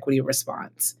Social Equity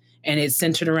Response. And it's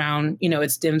centered around,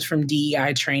 it stems from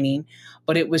DEI training,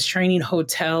 but it was training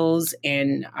hotels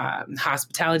and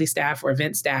hospitality staff or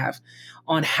event staff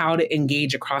on how to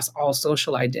engage across all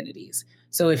social identities.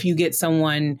 So if you get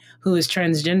someone who is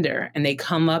transgender and they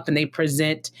come up and they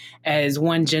present as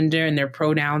one gender and their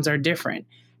pronouns are different,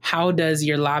 how does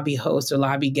your lobby host or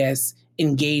lobby guest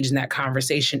engage in that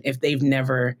conversation if they've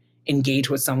never engaged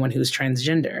with someone who's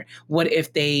transgender? What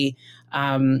if they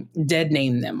dead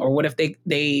name them, or what if they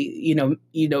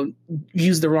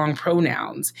use the wrong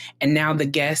pronouns and now the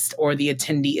guest or the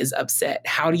attendee is upset?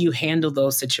 How do you handle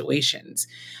those situations?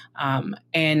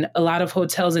 And a lot of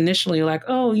hotels initially are like,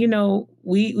 oh,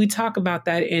 we talk about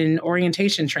that in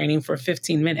orientation training for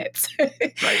 15 minutes,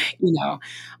 right.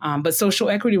 But social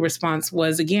equity response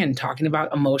was, again, talking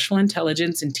about emotional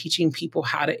intelligence and teaching people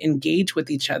how to engage with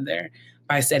each other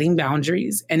by setting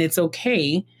boundaries. And it's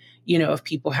okay, if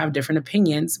people have different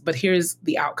opinions, but here's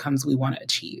the outcomes we want to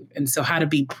achieve. And so how to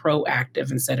be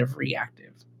proactive instead of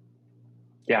reactive.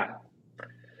 Yeah.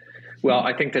 Well,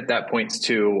 I think that points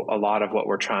to a lot of what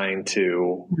we're trying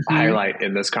to highlight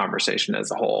in this conversation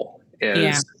as a whole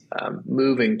is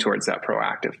moving towards that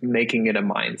proactive, making it a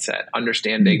mindset,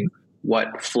 understanding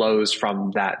what flows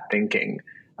from that thinking,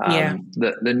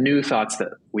 the new thoughts that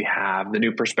we have, the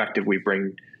new perspective we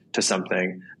bring to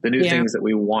something, the new things that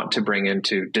we want to bring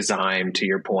into design, to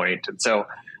your point. And so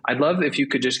I'd love if you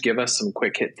could just give us some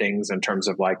quick hit things in terms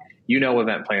of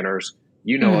event planners,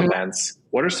 events.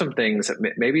 What are some things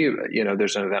that maybe,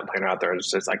 there's an event planner out there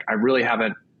that's just like, I really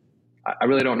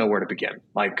don't know where to begin.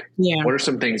 What are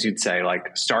some things you'd say,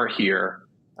 start here,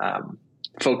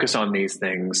 focus on these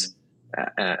things,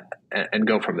 and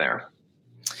go from there?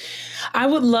 I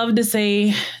would love to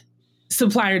say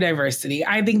supplier diversity.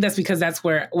 I think that's because that's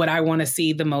what I want to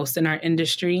see the most in our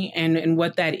industry. And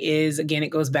what that is, again,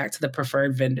 it goes back to the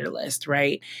preferred vendor list,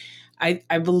 right?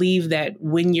 I believe that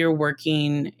when you're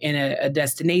working in a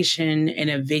destination, in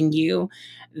a venue,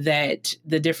 that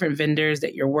the different vendors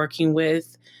that you're working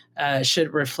with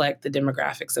should reflect the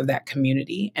demographics of that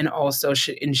community, and also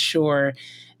should ensure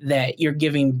that you're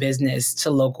giving business to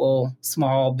local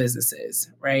small businesses,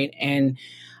 right? And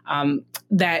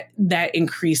that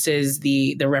increases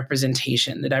the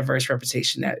representation, the diverse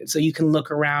representation. So you can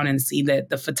look around and see that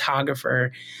the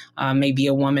photographer may be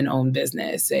a woman-owned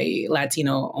business, a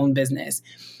Latino-owned business.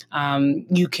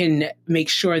 You can make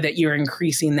sure that you're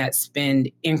increasing that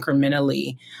spend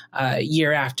incrementally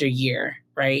year after year,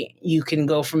 right? You can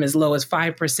go from as low as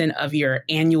 5% of your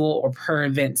annual or per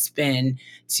event spend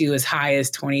to as high as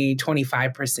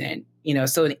 25%.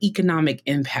 So an economic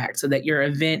impact, so that your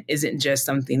event isn't just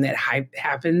something that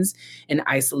happens in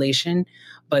isolation,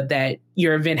 but that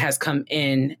your event has come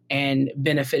in and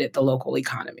benefited the local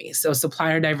economy. So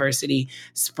supplier diversity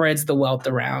spreads the wealth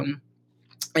around,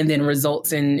 and then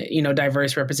results in,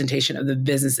 diverse representation of the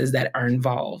businesses that are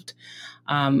involved.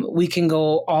 We can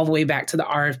go all the way back to the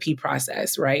RFP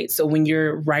process, right? So when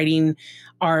you're writing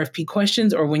RFP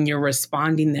questions, or when you're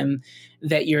responding them,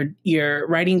 that you're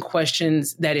writing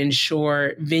questions that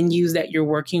ensure venues that you're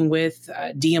working with,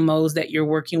 DMOs that you're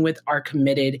working with, are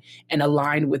committed and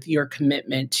aligned with your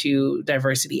commitment to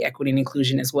diversity, equity, and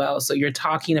inclusion as well. So you're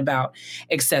talking about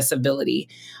accessibility.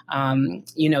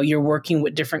 You're working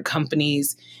with different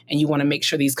companies, and you want to make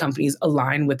sure these companies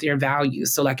align with their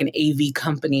values. So like an AV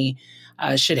company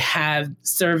should have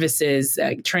services,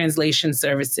 translation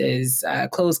services,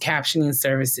 closed captioning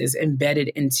services embedded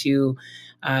into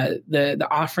the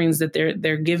offerings that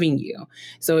they're giving you.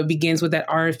 So it begins with that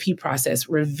RFP process.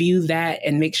 Review that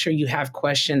and make sure you have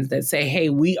questions that say, hey,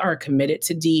 we are committed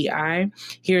to DEI.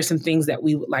 Here are some things that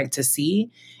we would like to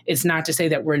see. It's not to say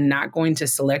that we're not going to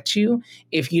select you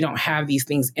if you don't have these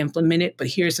things implemented, but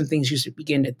here are some things you should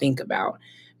begin to think about,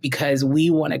 because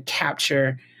we want to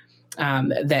capture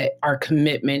that our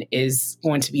commitment is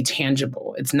going to be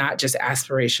tangible. It's not just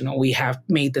aspirational. We have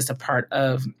made this a part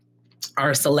of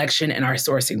our selection and our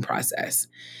sourcing process.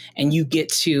 And you get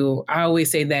to, I always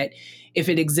say that if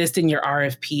it exists in your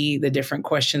RFP, the different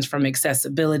questions from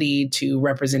accessibility to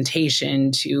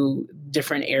representation to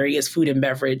different areas, food and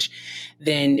beverage,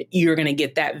 then you're going to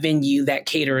get that venue, that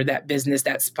caterer, that business,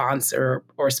 that sponsor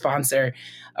or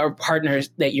partners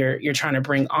that you're trying to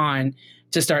bring on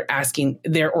to start asking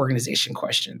their organization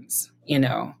questions.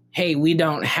 Hey, we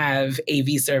don't have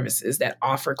AV services that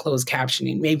offer closed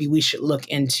captioning. Maybe we should look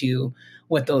into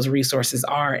what those resources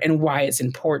are and why it's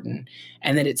important.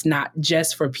 And that it's not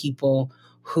just for people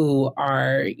who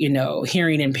are,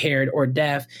 hearing impaired or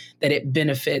deaf, that it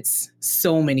benefits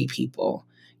so many people.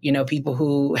 people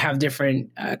who have different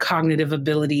cognitive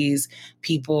abilities,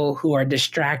 people who are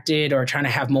distracted or trying to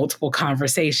have multiple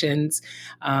conversations,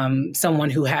 someone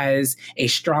who has a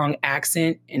strong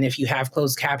accent. And if you have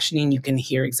closed captioning, you can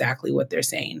hear exactly what they're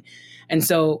saying. And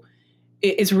so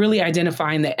it's really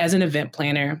identifying that as an event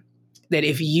planner, that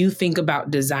if you think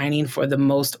about designing for the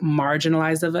most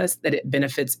marginalized of us, that it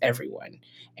benefits everyone.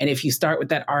 And if you start with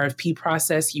that RFP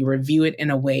process, you review it in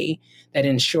a way that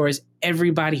ensures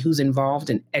everybody who's involved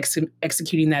in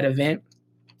executing that event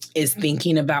is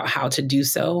thinking about how to do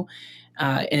so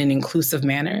in an inclusive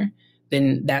manner,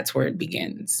 then that's where it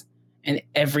begins. And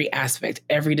every aspect,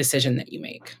 every decision that you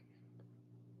make.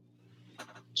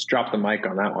 Just drop the mic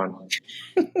on that one.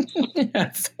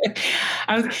 Yes.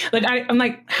 I'm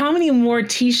like, how many more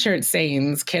T-shirt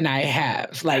sayings can I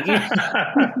have? Like,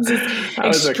 that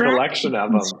was a collection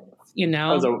of them.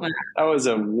 That was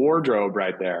a wardrobe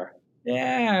right there.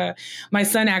 Yeah. My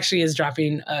son actually is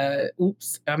dropping,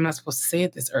 oops, I'm not supposed to say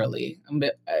it this early.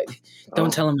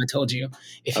 Don't tell him I told you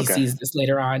if he sees this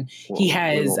later on. He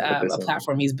has a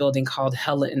platform he's building called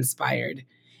Hella Inspired,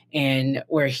 and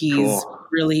where he's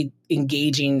really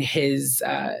engaging his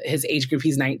age group.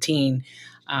 He's 19,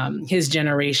 his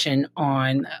generation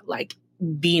on like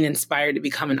being inspired to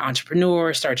become an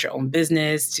entrepreneur, start your own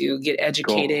business, to get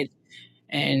educated. Cool.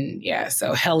 And yeah,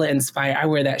 so Hella Inspired. I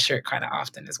wear that shirt kind of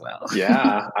often as well.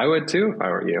 Yeah, I would too if I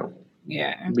were you.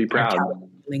 Yeah. I'd be proud.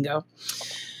 Lingo.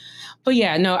 But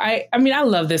yeah, no, I mean, I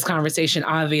love this conversation,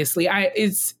 obviously.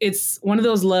 It's one of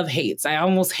those love hates. I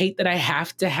almost hate that I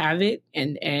have to have it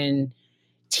and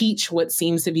teach what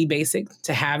seems to be basic,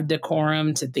 to have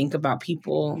decorum, to think about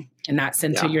people and not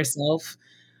center yourself.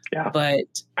 Yeah.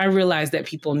 But I realize that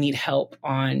people need help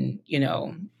on,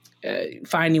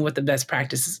 finding what the best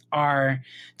practices are,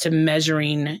 to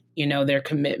measuring, their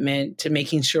commitment, to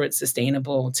making sure it's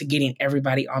sustainable, to getting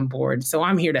everybody on board. So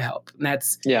I'm here to help. And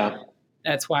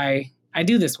that's why I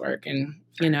do this work. And,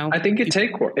 I think it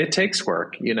takes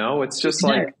work, it's just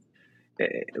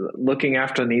looking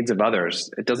after the needs of others.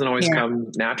 It doesn't always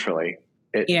come naturally.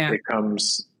 It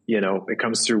comes, it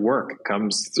comes through work. It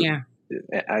comes through,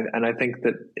 and I think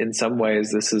that in some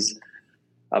ways this is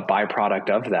a byproduct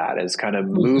of that, is kind of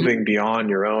moving beyond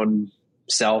your own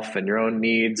self and your own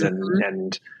needs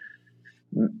and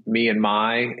me and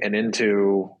my, and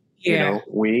into,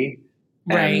 we.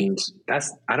 Right. And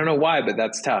that's, I don't know why, but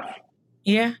that's tough.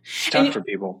 Yeah. It's tough for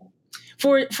people.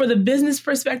 For the business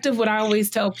perspective, what I always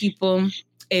tell people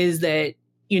is that,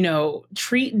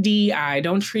 treat DEI,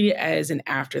 don't treat it as an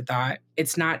afterthought.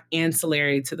 It's not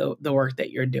ancillary to the work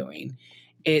that you're doing.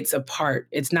 It's a part.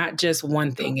 It's not just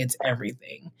one thing. It's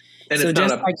everything. And so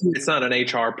it's not an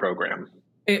HR program.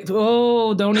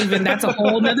 Don't even. That's a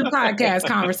whole nother podcast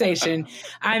conversation.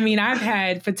 I mean, I've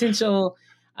had potential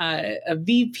a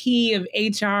VP of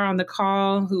HR on the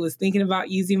call who was thinking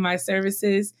about using my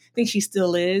services. I think she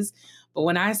still is. But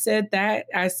when I said that,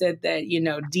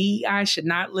 DEI should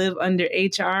not live under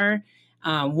HR.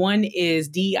 One is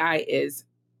DEI is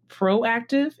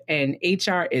proactive and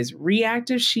HR is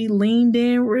reactive. She leaned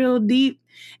in real deep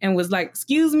and was like,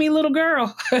 "Excuse me, little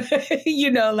girl,"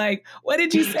 what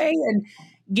did you say? And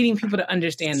getting people to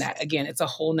understand that, again, it's a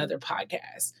whole nother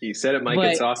podcast. You said it might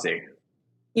get saucy.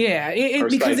 Yeah,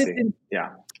 because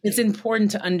it's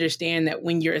important to understand that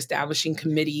when you're establishing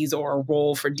committees or a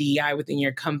role for DEI within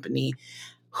your company,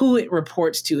 who it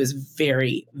reports to is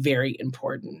very, very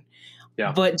important.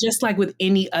 Yeah. But just like with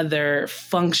any other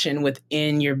function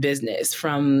within your business,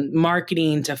 from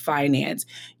marketing to finance,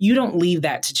 you don't leave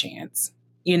that to chance.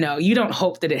 You don't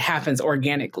hope that it happens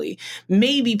organically.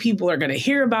 Maybe people are going to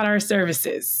hear about our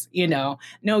services. No,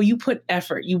 you put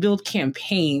effort, you build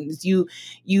campaigns, you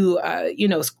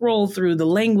scroll through the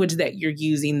language that you're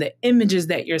using, the images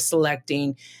that you're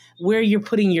selecting, where you're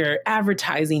putting your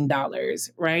advertising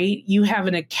dollars, right? You have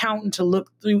an accountant to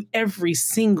look through every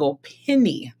single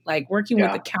penny. Like, working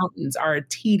with accountants are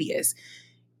tedious.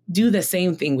 Do the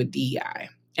same thing with DEI.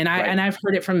 And I've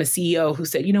heard it from a CEO who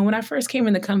said, when I first came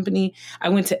in the company, I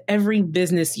went to every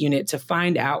business unit to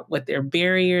find out what their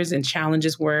barriers and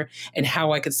challenges were and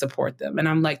how I could support them. And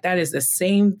I'm like, that is the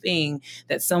same thing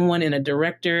that someone in a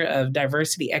director of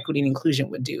diversity, equity, and inclusion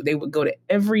would do. They would go to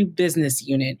every business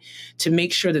unit to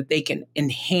make sure that they can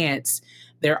enhance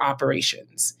their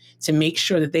operations, to make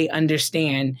sure that they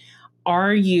understand,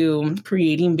 are you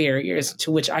creating barriers to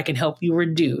which I can help you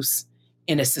reduce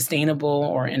in a sustainable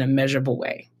or in a measurable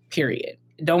way, period.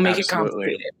 Don't make it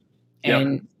complicated.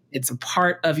 And it's a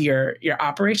part of your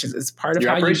operations. It's part of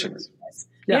your operations.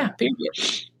 Period.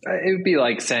 It would be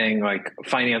like saying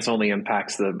finance only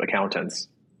impacts the accountants.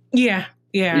 Yeah.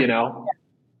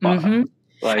 Mm-hmm.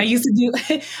 I used to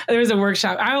do, there was a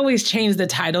workshop. I always change the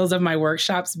titles of my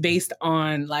workshops based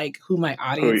on like who my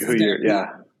audience is going to be.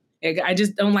 Yeah. I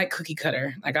just don't like cookie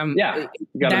cutter. Like you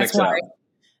gotta mix it up.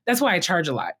 That's why I charge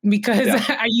a lot, because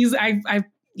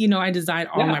I design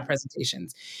all my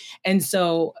presentations. And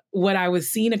so what I was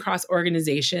seeing across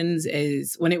organizations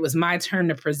is when it was my turn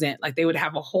to present, like they would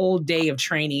have a whole day of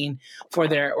training for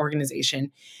their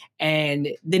organization. And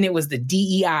then it was the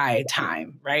DEI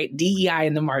time, right? DEI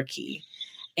in the marquee.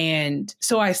 And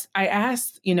so I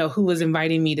asked, who was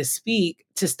inviting me to speak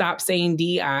to stop saying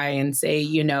DEI and say,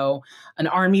 an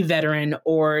Army veteran,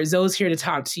 or Zoe's here to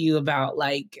talk to you about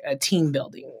like a team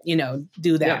building,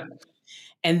 do that. Yeah.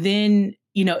 And then,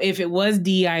 if it was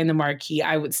DEI in the marquee,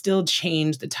 I would still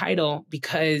change the title,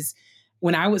 because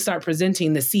when I would start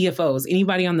presenting, the CFOs,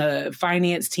 anybody on the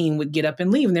finance team would get up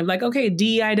and leave. And they're like, okay,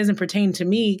 DEI doesn't pertain to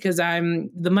me because I'm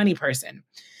the money person.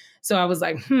 So I was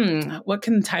like, what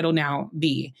can the title now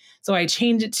be? So I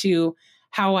changed it to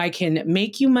how I can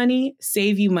make you money,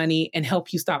 save you money, and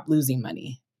help you stop losing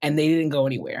money. And they didn't go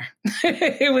anywhere.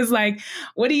 It was like,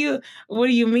 what do you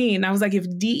mean? And I was like, if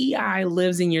DEI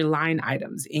lives in your line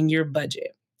items, in your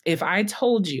budget, if I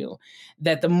told you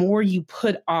that the more you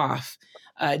put off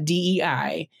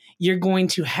DEI, you're going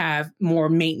to have more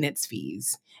maintenance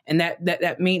fees, and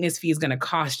that maintenance fee is going to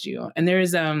cost you. And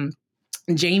there's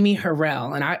Jamie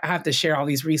Harrell, and I have to share all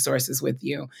these resources with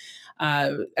you.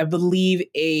 I believe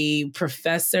a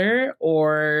professor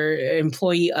or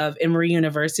employee of Emory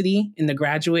University in the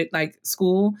graduate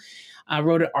school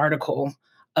wrote an article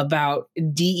about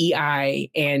DEI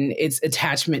and its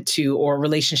attachment to or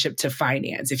relationship to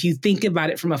finance. If you think about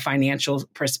it from a financial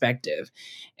perspective,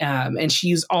 and she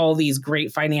used all these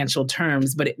great financial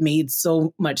terms, but it made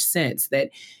so much sense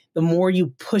that the more you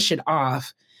push it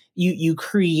off, you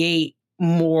create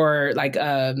more like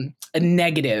a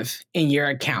negative in your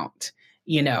account.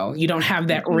 You don't have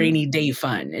that rainy day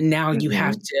fund, and now you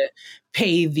have to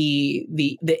pay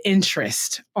the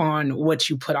interest on what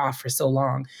you put off for so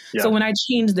long. Yeah. So when I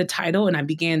changed the title and I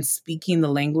began speaking the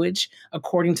language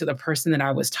according to the person that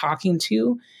I was talking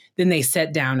to, then they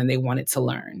sat down and they wanted to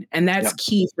learn. And that's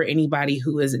key for anybody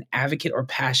who is an advocate or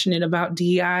passionate about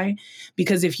DEI,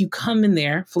 because if you come in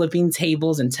there flipping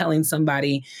tables and telling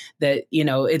somebody that,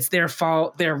 it's their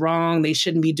fault, they're wrong, they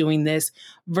shouldn't be doing this,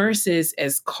 versus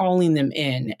as calling them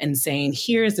in and saying,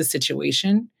 here's the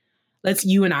situation, let's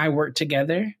you and I work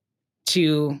together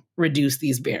to reduce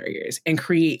these barriers and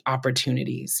create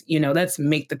opportunities. Let's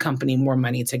make the company more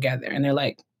money together. And they're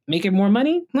like, making more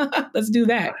money? Let's do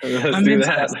that. Let's do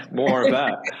that. More of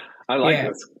that. I like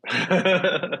this.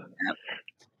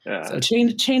 Yeah. So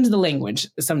change the language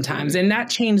sometimes, and not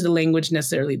change the language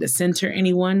necessarily to center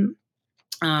anyone,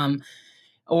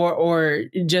 or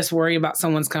just worry about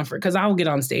someone's comfort. Because I will get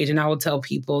on stage and I will tell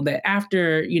people that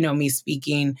after me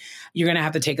speaking, you're going to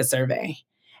have to take a survey.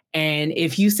 And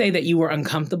if you say that you were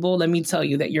uncomfortable, let me tell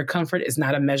you that your comfort is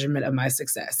not a measurement of my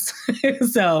success.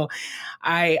 So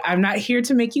I'm not here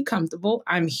to make you comfortable.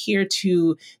 I'm here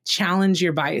to challenge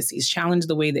your biases, challenge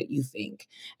the way that you think.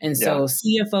 And so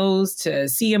CFOs to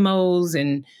CMOs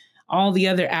and all the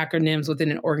other acronyms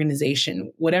within an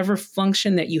organization, whatever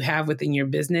function that you have within your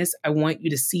business, I want you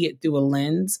to see it through a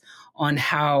lens on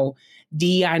how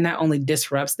DEI not only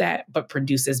disrupts that, but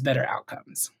produces better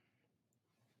outcomes.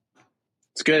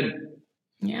 It's good.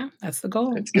 Yeah, that's the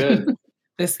goal. It's good.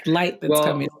 This light that's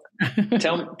coming.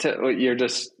 You're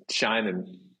just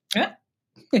shining. Yeah.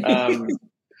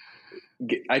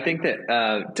 I think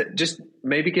that just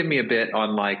maybe give me a bit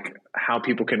on like how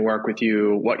people can work with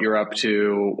you, what you're up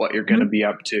to, what you're going to be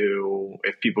up to,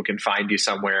 if people can find you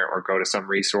somewhere or go to some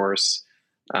resource.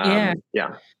 Yeah.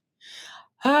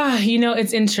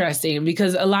 It's interesting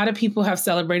because a lot of people have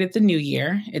celebrated the new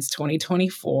year. It's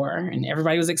 2024 and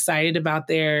everybody was excited about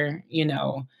their,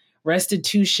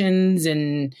 restitutions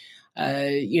and,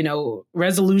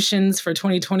 resolutions for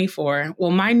 2024.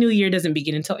 Well, my new year doesn't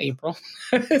begin until April.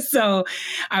 So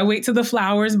I wait till the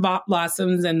flowers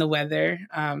blossoms and the weather.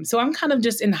 So I'm kind of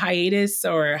just in hiatus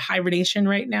or hibernation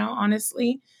right now,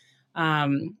 honestly.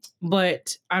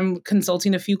 But I'm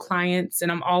consulting a few clients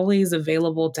and I'm always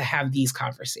available to have these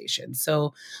conversations.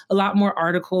 So a lot more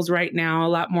articles right now, a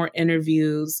lot more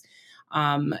interviews,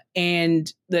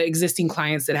 and the existing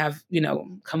clients that have,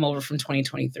 come over from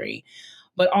 2023,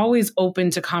 but always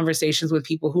open to conversations with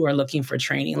people who are looking for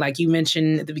training. Like you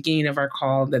mentioned at the beginning of our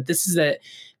call, that this is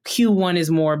Q1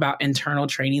 is more about internal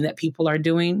training that people are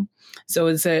doing. So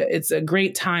it's a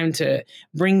great time to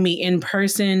bring me in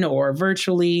person or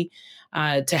virtually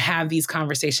to have these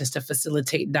conversations to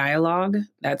facilitate dialogue.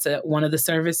 That's one of the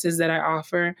services that I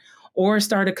offer, or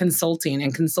start a consulting.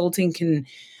 And consulting can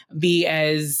be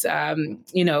as,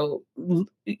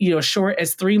 short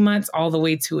as 3 months all the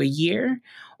way to a year,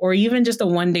 or even just a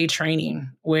one-day training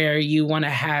where you want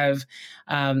to have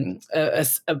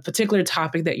a particular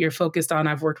topic that you're focused on.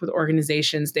 I've worked with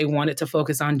organizations, they wanted to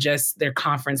focus on just their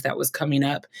conference that was coming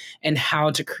up and how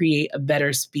to create a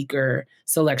better speaker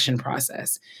selection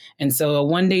process. And so a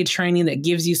one-day training that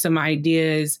gives you some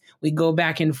ideas, we go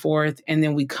back and forth, and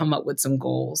then we come up with some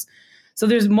goals. So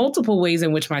there's multiple ways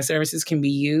in which my services can be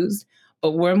used.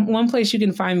 But one place you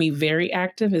can find me very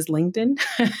active is LinkedIn.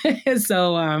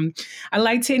 So I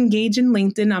like to engage in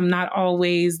LinkedIn. I'm not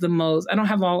always I don't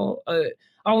have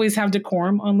always have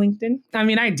decorum on LinkedIn. I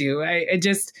mean, I do. I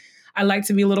like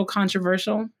to be a little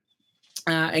controversial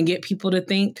and get people to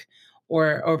think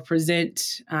or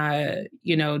present,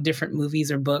 different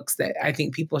movies or books that I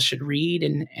think people should read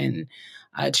and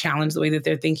challenge the way that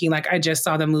they're thinking. Like I just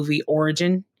saw the movie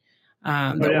Origin.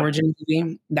 Origin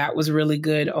movie. That was really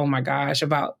good. Oh my gosh,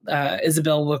 about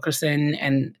Isabel Wilkerson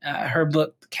and her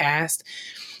book Cast,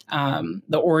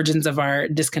 The Origins of Our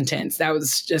Discontents. That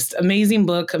was just amazing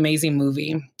book, amazing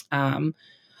movie. But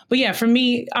yeah, for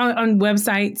me on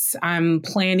websites, I'm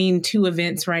planning 2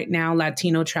 events right now,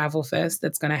 Latino Travel Fest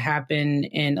that's going to happen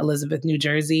in Elizabeth, New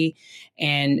Jersey,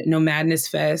 and No Madness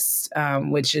Fest,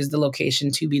 which is the location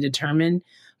to be determined.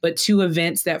 But 2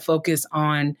 events that focus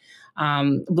on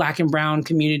Black and Brown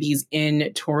communities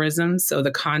in tourism. So the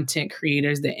content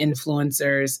creators, the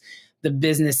influencers, the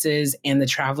businesses, and the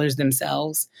travelers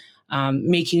themselves,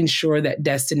 making sure that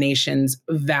destinations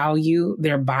value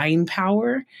their buying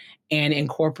power and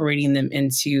incorporating them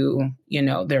into,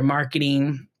 their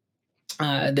marketing,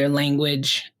 their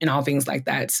language, and all things like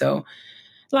that. So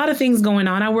a lot of things going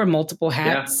on. I wear multiple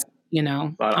hats, A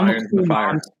lot of I'm irons in the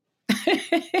fire.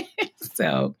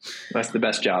 So that's the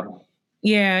best job.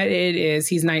 Yeah, it is.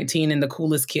 He's 19 and the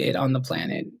coolest kid on the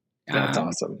planet. That's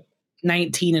awesome.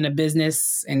 19 in a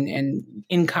business and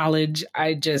in college.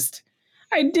 I did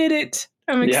it.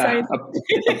 I'm excited.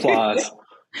 Yeah, applause.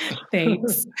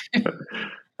 Thanks.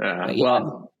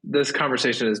 Well, this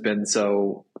conversation has been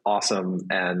so awesome.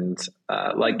 And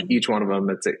like each one of them,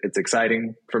 it's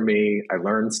exciting for me. I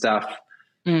learned stuff.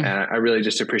 And I really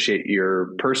just appreciate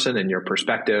your person and your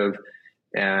perspective.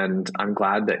 And I'm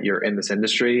glad that you're in this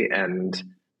industry and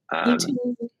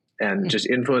just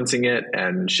influencing it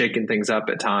and shaking things up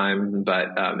at times, but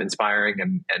inspiring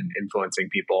and influencing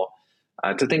people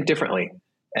to think differently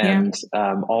and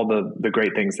all the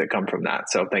great things that come from that.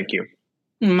 So thank you.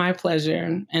 My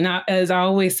pleasure. And as I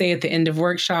always say at the end of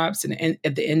workshops and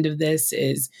at the end of this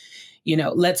is,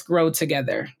 let's grow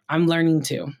together. I'm learning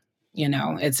too.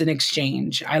 It's an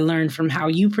exchange. I learned from how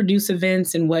you produce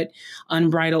events and what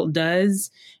Unbridled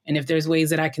does. And if there's ways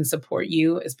that I can support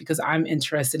you, it's because I'm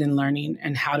interested in learning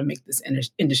and how to make this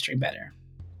industry better.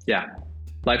 Yeah.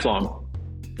 Lifelong.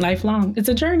 It's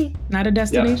a journey, not a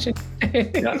destination.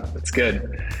 Yeah, that's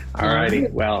good. All righty.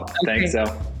 Well, thanks, Zoe.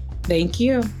 Thank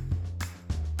you.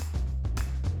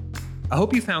 I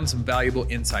hope you found some valuable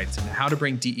insights into how to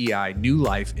bring DEI new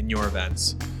life in your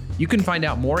events. You can find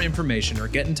out more information or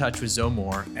get in touch with Zoe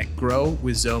Moore at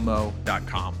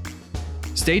growwithzomo.com.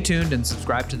 Stay tuned and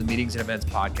subscribe to the Meetings and Events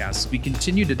podcast as we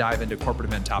continue to dive into corporate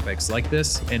event topics like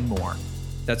this and more.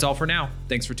 That's all for now.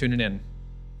 Thanks for tuning in.